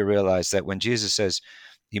important to realize that when Jesus says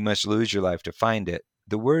you must lose your life to find it,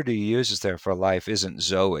 the word he uses there for life isn't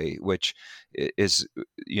Zoe, which is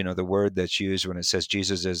the word that's used when it says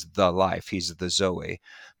Jesus is the life. He's the Zoe.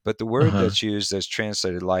 But the word Uh-huh. that's used as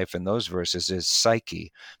translated life in those verses is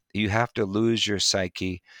psyche. You have to lose your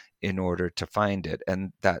psyche in order to find it.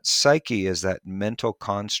 And that psyche is that mental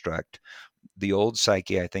construct. The old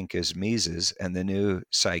psyche, I think, is Mises, and the new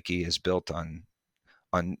psyche is built on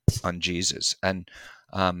on Jesus. And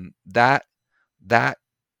that that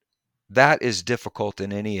that is difficult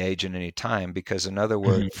in any age and any time, because another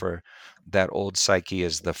word Mhm. for that old psyche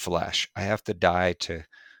is the flesh. I have to die to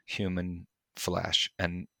human flesh,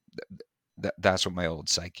 and that's what my old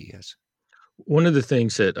psyche is. One of the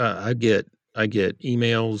things that I get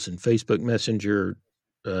emails and Facebook Messenger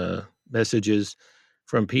messages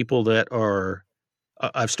from people that are.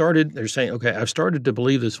 They're saying, okay, I've started to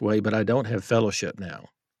believe this way, but I don't have fellowship now.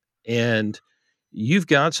 And you've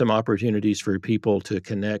got some opportunities for people to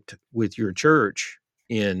connect with your church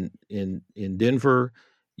in Denver.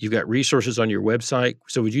 You've got resources on your website.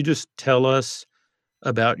 So would you just tell us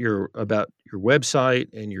about your website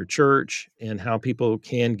and your church and how people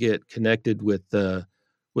can get connected with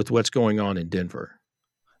what's going on in Denver?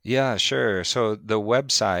 Yeah, sure. So the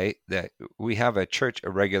website that we have a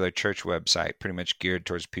regular church website, pretty much geared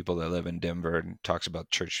towards people that live in Denver and talks about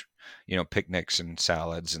church, picnics and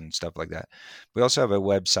salads and stuff like that. We also have a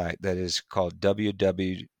website that is called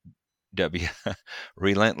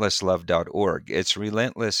www.relentlesslove.org. It's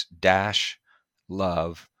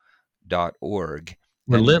relentless-love.org.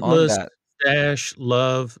 And on that,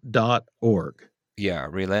 Relentless-love.org. yeah,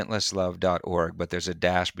 relentlesslove.org, but there's a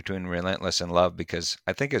dash between relentless and love because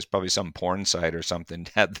I think it's probably some porn site or something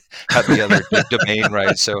had the other domain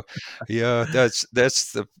right. So yeah, that's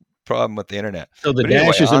the problem with the internet. So the But anyway,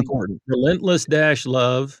 dash is on important.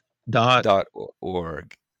 Relentless-love dot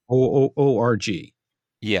 .org. org.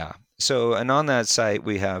 Yeah. So, and on that site,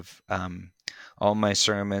 we have all my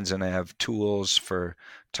sermons, and I have tools for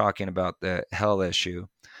talking about the hell issue.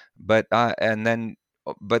 But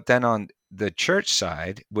but then on the church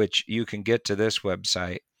side, which you can get to this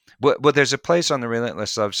website. Well, there's a place on the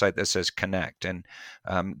Relentless Love site that says Connect, and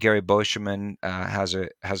Gary Boschman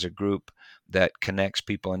has a group that connects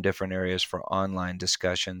people in different areas for online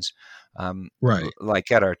discussions. Right.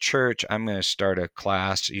 Like at our church, I'm going to start a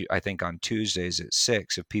class, I think on Tuesdays at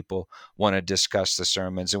 6, if people want to discuss the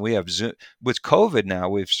sermons. And we have Zoom with COVID now.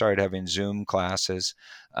 We've started having Zoom classes,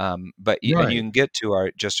 and you Right. can get to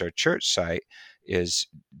our church site is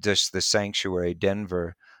just the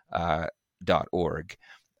sanctuarydenver .org.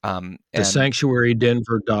 The And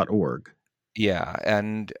sanctuarydenver.org. yeah,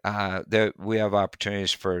 and there we have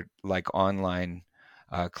opportunities for like online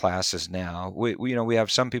classes now. We have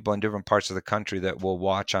some people in different parts of the country that will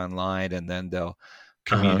watch online and then they'll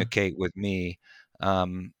Uh-huh. communicate with me.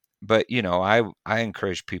 But I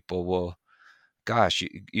encourage people. Well, gosh,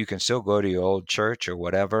 you can still go to your old church or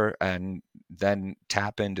whatever, and then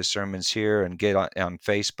tap into sermons here and get on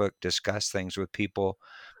Facebook, discuss things with people,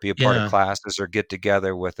 be a part of Yeah. classes, or get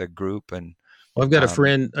together with a group and Well, I've got a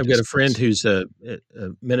friend discuss. who's a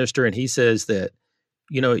minister, and he says that,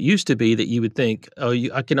 it used to be that you would think, "Oh,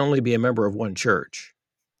 I can only be a member of one church.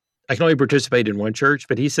 I can only participate in one church,"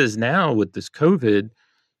 but he says now with this COVID,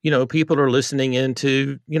 people are listening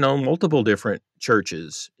into, multiple different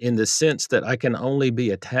churches in the sense that I can only be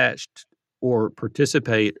attached or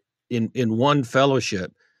participate in one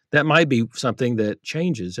fellowship. That might be something that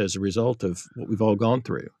changes as a result of what we've all gone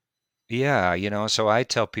through. Yeah, so I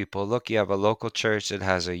tell people, look, you have a local church that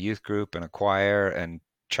has a youth group and a choir and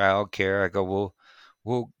childcare. I go, well,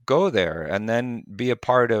 we'll go there and then be a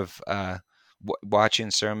part of watching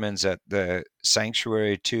sermons at the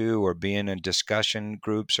sanctuary too, or being in discussion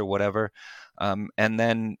groups or whatever, and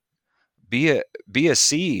then be a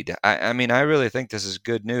seed. I mean, I really think this is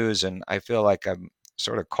good news, and I feel like I'm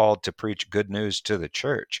sort of called to preach good news to the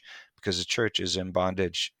church because the church is in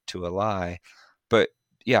bondage to a lie. But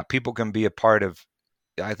yeah, people can be a part of.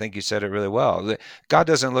 I think you said it really well. God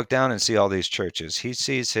doesn't look down and see all these churches. He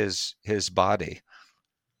sees his body.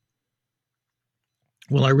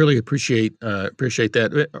 Well, I really appreciate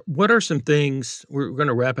that. What are some things we're going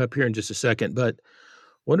to wrap up here in just a second, but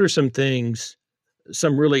what are some things,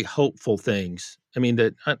 some really hopeful things? I mean,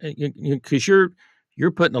 that because you're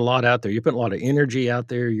putting a lot out there. You're putting a lot of energy out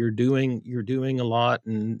there. You're doing a lot,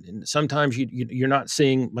 and sometimes you're not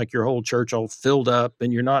seeing like your whole church all filled up,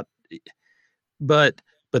 and you're not. But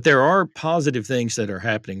but there are positive things that are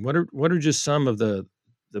happening. What are just some of the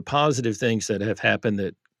positive things that have happened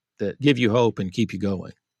that give you hope and keep you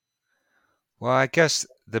going? Well, I guess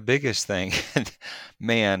the biggest thing,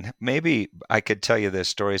 man, maybe I could tell you this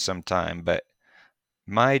story sometime, but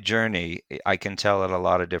my journey, I can tell at a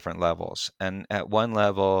lot of different levels. And at one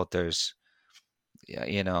level, there's,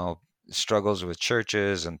 yeah, struggles with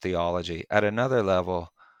churches and theology. At another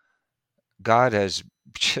level, God has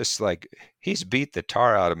just like, he's beat the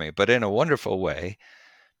tar out of me, but in a wonderful way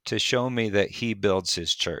to show me that he builds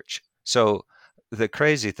his church. So the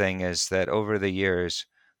crazy thing is that over the years,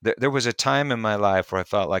 there was a time in my life where I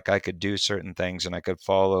felt like I could do certain things and I could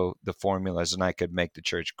follow the formulas and I could make the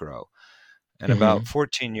church grow. And about Mhm.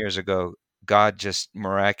 14 years ago, God just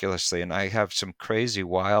miraculously, and I have some crazy,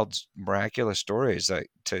 wild, miraculous stories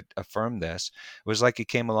to affirm this. It was like he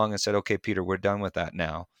came along and said, "Okay, Peter, we're done with that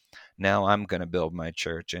now. Now I'm going to build my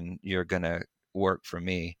church and you're going to work for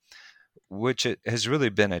me." which it has really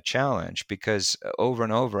been a challenge because over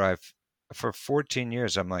and over, for 14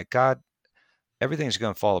 years, I'm like, God, everything's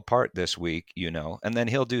going to fall apart this week, and then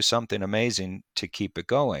he'll do something amazing to keep it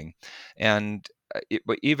going. And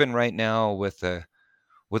but even right now with the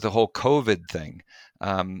whole COVID thing,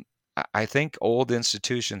 I think old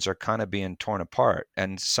institutions are kind of being torn apart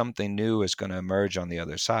and something new is going to emerge on the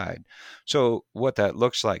other side. So what that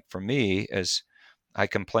looks like for me is I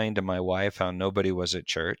complained to my wife how nobody was at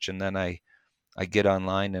church. And then I get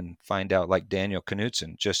online and find out, like Daniel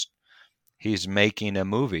Knutson, he's making a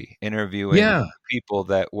movie interviewing Yeah, people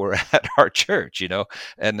that were at our church,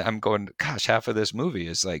 and I'm going, gosh, half of this movie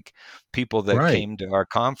is like people that right. came to our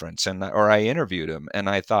conference or I interviewed them, and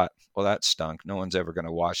I thought, well, that stunk. No one's ever going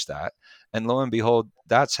to watch that. And lo and behold,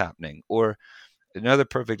 that's happening. Or another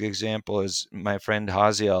perfect example is my friend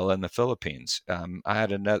Haziel in the Philippines. I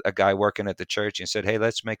had a guy working at the church and said, hey,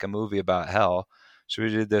 let's make a movie about hell. So we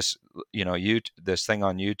did this, this thing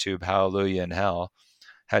on YouTube, Hallelujah in Hell,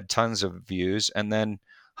 had tons of views. And then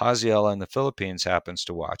Haziel in the Philippines happens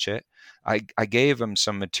to watch it. I gave him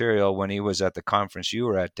some material when he was at the conference you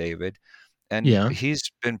were at, David, and Yeah.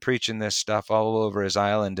 he's been preaching this stuff all over his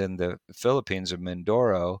island in the Philippines of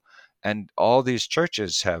Mindoro, and all these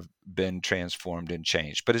churches have been transformed and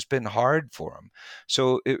changed, but it's been hard for him.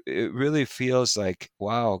 So it really feels like,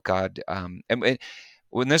 wow, God, and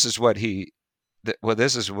when this is what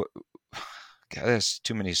this is what, God, there's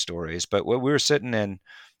too many stories, but what we were sitting in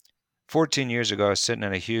 14 years ago, I was sitting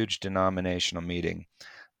in a huge denominational meeting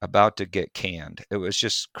about to get canned. It was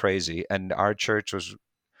just crazy. And our church was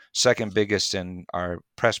second biggest in our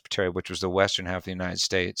presbytery, which was the western half of the United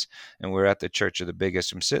States. And we were at the church of the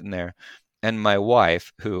biggest. I'm sitting there. And my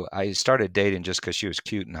wife, who I started dating just because she was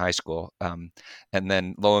cute in high school, and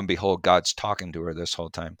then lo and behold, God's talking to her this whole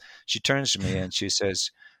time. She turns to me and she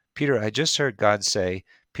says, Peter, I just heard God say,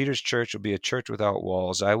 Peter's church will be a church without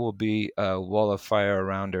walls. I will be a wall of fire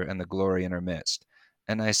around her and the glory in her midst.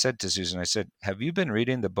 And I said to Susan, I said, have you been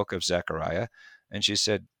reading the book of Zechariah? And she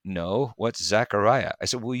said, no, what's Zechariah? I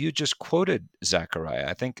said, well, you just quoted Zechariah.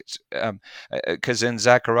 I think it's because in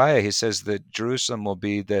Zechariah, he says that Jerusalem will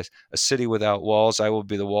be a city without walls. I will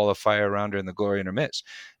be the wall of fire around her and the glory in her midst.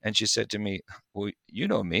 And she said to me, well, you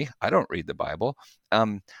know me. I don't read the Bible.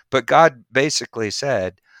 But God basically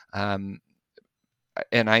said, um,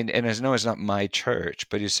 and I know it's not my church,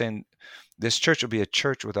 but he's saying this church will be a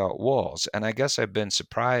church without walls. And I guess I've been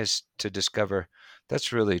surprised to discover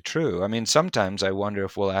that's really true. I mean, sometimes I wonder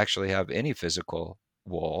if we'll actually have any physical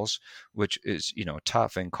walls, which is,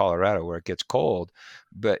 tough in Colorado where it gets cold.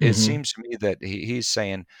 But it Hmm. seems to me that he's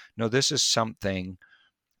saying, no, this is something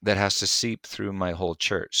that has to seep through my whole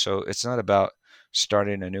church. So it's not about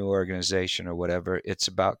starting a new organization or whatever. It's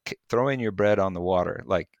about throwing your bread on the water,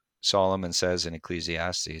 like Solomon says in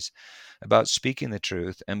Ecclesiastes, about speaking the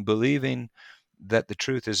truth and believing that the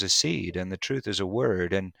truth is a seed and the truth is a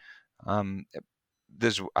word. And um,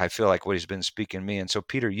 this, I feel like what he's been speaking to me. And so,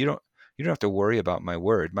 Peter, you don't have to worry about my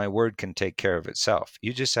word. My word can take care of itself.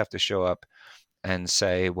 You just have to show up and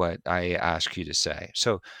say what I ask you to say.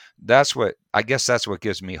 So I guess that's what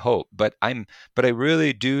gives me hope. But I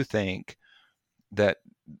really do think that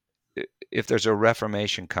if there's a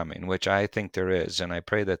reformation coming, which I think there is, and I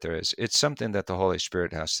pray that there is, it's something that the Holy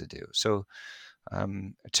Spirit has to do. So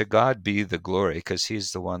to God be the glory, because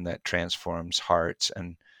he's the one that transforms hearts.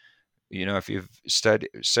 And, if you've studied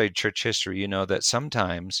church history, you know that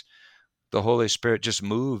sometimes the Holy Spirit just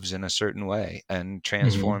moves in a certain way and Hmm.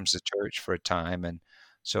 transforms the church for a time. And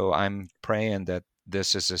so I'm praying that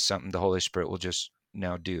this is just something the Holy Spirit will just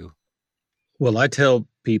now do. Well, I tell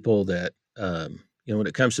people that, when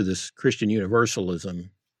it comes to this Christian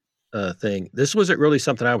universalism thing, this wasn't really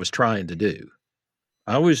something I was trying to do.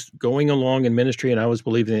 I was going along in ministry and I was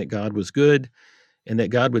believing that God was good and that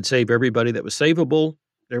God would save everybody that was savable.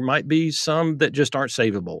 There might be some that just aren't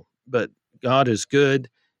savable, but God is good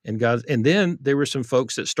and then there were some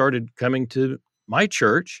folks that started coming to my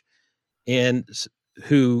church and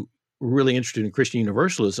who were really interested in Christian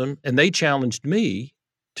universalism, and they challenged me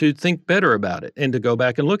to think better about it and to go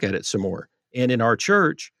back and look at it some more. And in our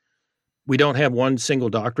church, we don't have one single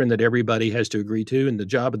doctrine that everybody has to agree to, and the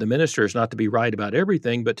job of the minister is not to be right about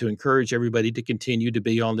everything, but to encourage everybody to continue to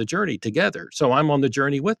be on the journey together. So I'm on the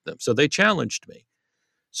journey with them. So they challenged me.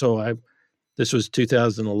 So this was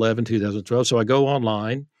 2011, 2012. So I go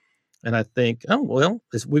online and I think, oh, well,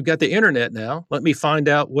 we've got the internet now. Let me find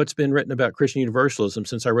out what's been written about Christian universalism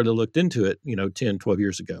since I really looked into it, 10, 12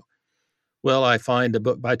 years ago. Well, I find a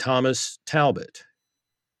book by Thomas Talbot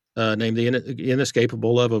named The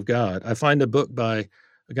Inescapable Love of God. I find a book by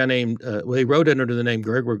a guy named, well, he wrote it under the name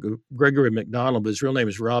Gregory MacDonald, but his real name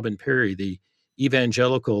is Robin Perry, the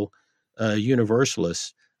evangelical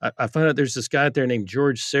universalist. I found out there's this guy out there named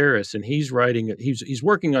George Saris, and he's working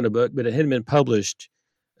on a book, but it hadn't been published,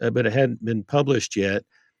 yet.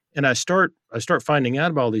 And I start finding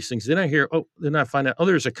out about all these things. Then I find out,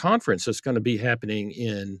 there's a conference that's going to be happening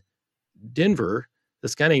in Denver.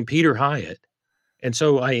 This guy named Peter Hyatt. And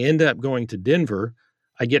so I end up going to Denver.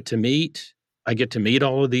 I get to meet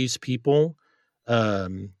all of these people.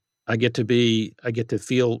 I get to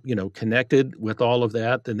feel, connected with all of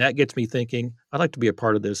that. And that gets me thinking, I'd like to be a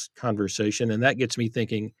part of this conversation. And that gets me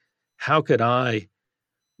thinking, what could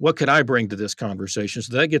I bring to this conversation?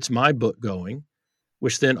 So that gets my book going,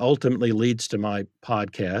 which then ultimately leads to my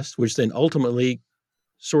podcast, which then ultimately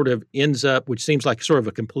sort of ends up, which seems like sort of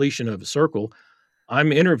a completion of a circle.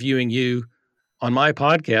 I'm interviewing you on my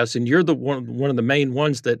podcast, and you're the one of the main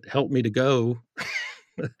ones that helped me to go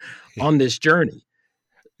on this journey.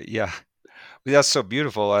 Yeah, that's so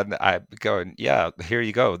beautiful. And I'm going, yeah, here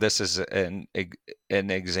you go. This is an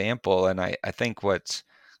example. And I think what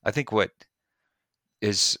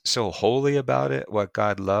is so holy about it, what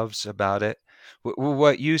God loves about it,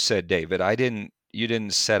 what you said, David, you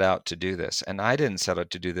didn't set out to do this, and I didn't set out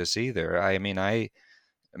to do this either. I mean,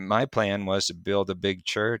 my plan was to build a big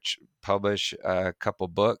church, publish a couple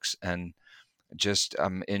books, and just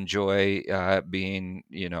enjoy being,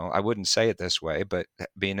 I wouldn't say it this way, but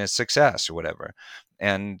being a success or whatever.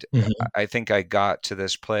 And I think I got to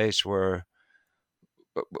this place where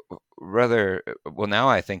now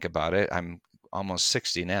I think about it, I'm almost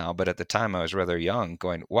 60 now, but at the time I was rather young,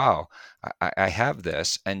 going, wow, I have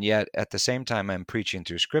this. And yet at the same time, I'm preaching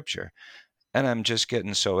through scripture, and I'm just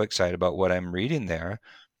getting so excited about what I'm reading there.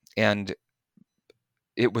 And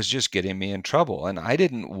it was just getting me in trouble. And I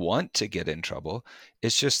didn't want to get in trouble.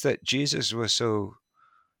 It's just that Jesus is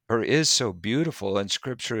so beautiful, and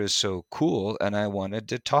scripture is so cool, and I wanted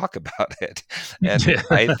to talk about it. And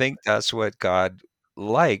I think that's what God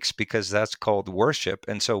likes, because that's called worship.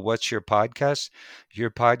 And so what's your podcast? Your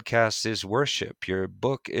podcast is worship. Your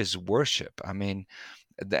book is worship. I mean,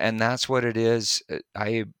 and that's what it is.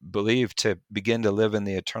 I believe to begin to live in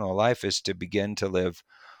the eternal life is to begin to live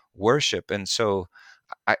worship. And so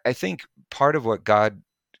I think part of what God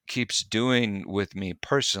keeps doing with me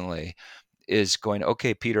personally is going,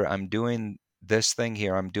 okay, Peter, I'm doing this thing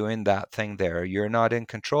here, I'm doing that thing there. You're not in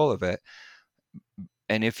control of it.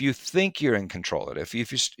 And if you think you're in control of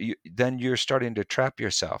it, then you're starting to trap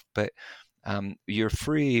yourself. But you're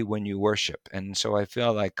free when you worship. And so I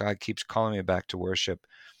feel like God keeps calling me back to worship,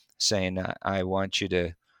 saying, I want you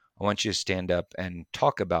to stand up and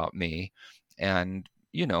talk about me. And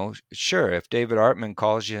sure, if David Artman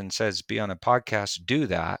calls you and says, be on a podcast, do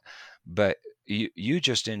that. But you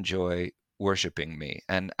just enjoy worshiping me.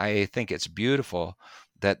 And I think it's beautiful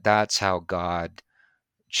that that's how God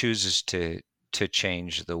chooses to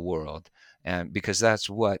change the world. And because that's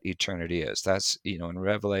what eternity is. That's, in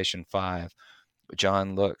Revelation 5,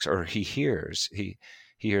 John looks, or he hears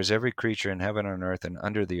every creature in heaven and earth and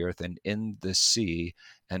under the earth and in the sea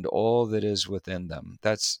and all that is within them.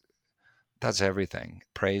 That's everything,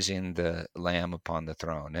 praising the Lamb upon the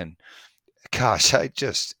throne. And gosh, I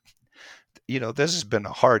just, this has been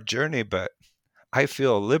a hard journey, but I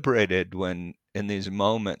feel liberated when in these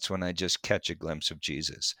moments when I just catch a glimpse of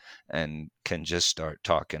Jesus and can just start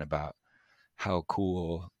talking about how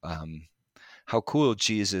cool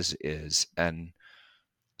Jesus is. And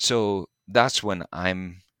so that's when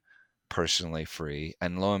I'm personally free.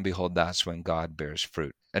 And lo and behold, that's when God bears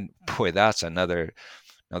fruit. And boy, that's another.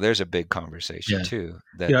 Now, there's a big conversation too.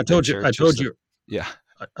 That I told you. Yeah.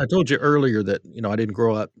 I told you earlier that, I didn't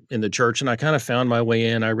grow up in the church, and I kind of found my way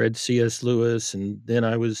in. I read C.S. Lewis, and then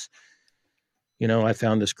I was, I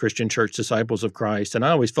found this Christian Church Disciples of Christ, and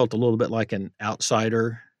I always felt a little bit like an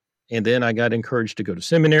outsider. And then I got encouraged to go to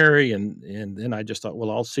seminary, and then I just thought,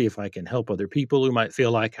 well, I'll see if I can help other people who might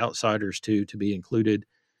feel like outsiders too, to be included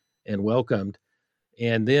and welcomed.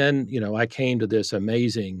 And then, I came to this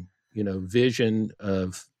amazing, vision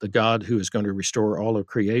of the God who is going to restore all of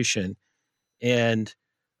creation. And,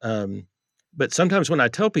 but sometimes when I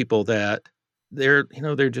tell people that, they're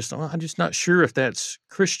just, I'm just not sure if that's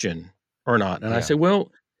Christian or not. And I say,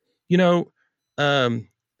 well, let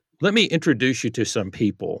me introduce you to some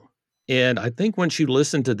people. And I think once you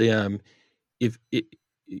listen to them,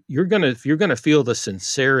 you're going to feel the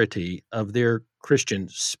sincerity of their Christian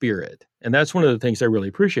spirit. And that's one of the things I really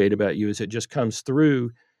appreciate about you, is it just comes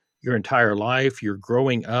through your entire life. You're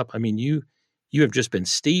growing up. I mean, you have just been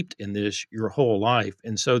steeped in this your whole life.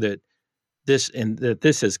 And so that this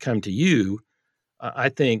has come to you, I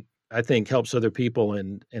think I think helps other people.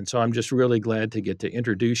 And so I'm just really glad to get to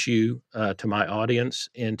introduce you to my audience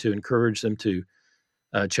and to encourage them to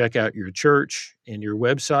check out your church and your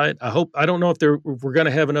website. I don't know if we're going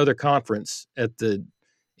to have another conference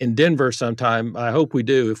in Denver sometime. I hope we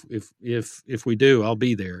do. If we do, I'll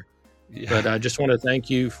be there. Yeah. But I just want to thank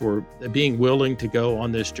you for being willing to go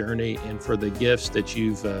on this journey and for the gifts that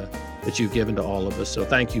you've given to all of us. So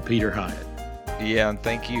thank you, Peter Hiett. Yeah, and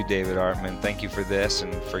thank you, David Artman. Thank you for this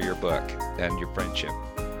and for your book and your friendship.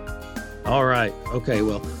 All right. Okay.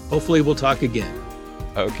 Well, hopefully we'll talk again.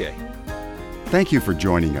 Okay. Thank you for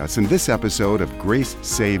joining us in this episode of Grace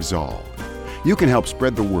Saves All. You can help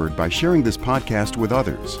spread the word by sharing this podcast with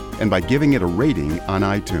others and by giving it a rating on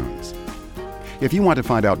iTunes. If you want to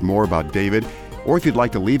find out more about David, or if you'd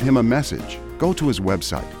like to leave him a message, go to his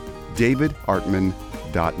website,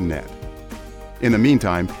 davidartman.net. In the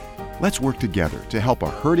meantime, let's work together to help a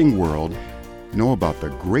hurting world know about the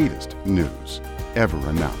greatest news ever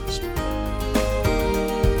announced.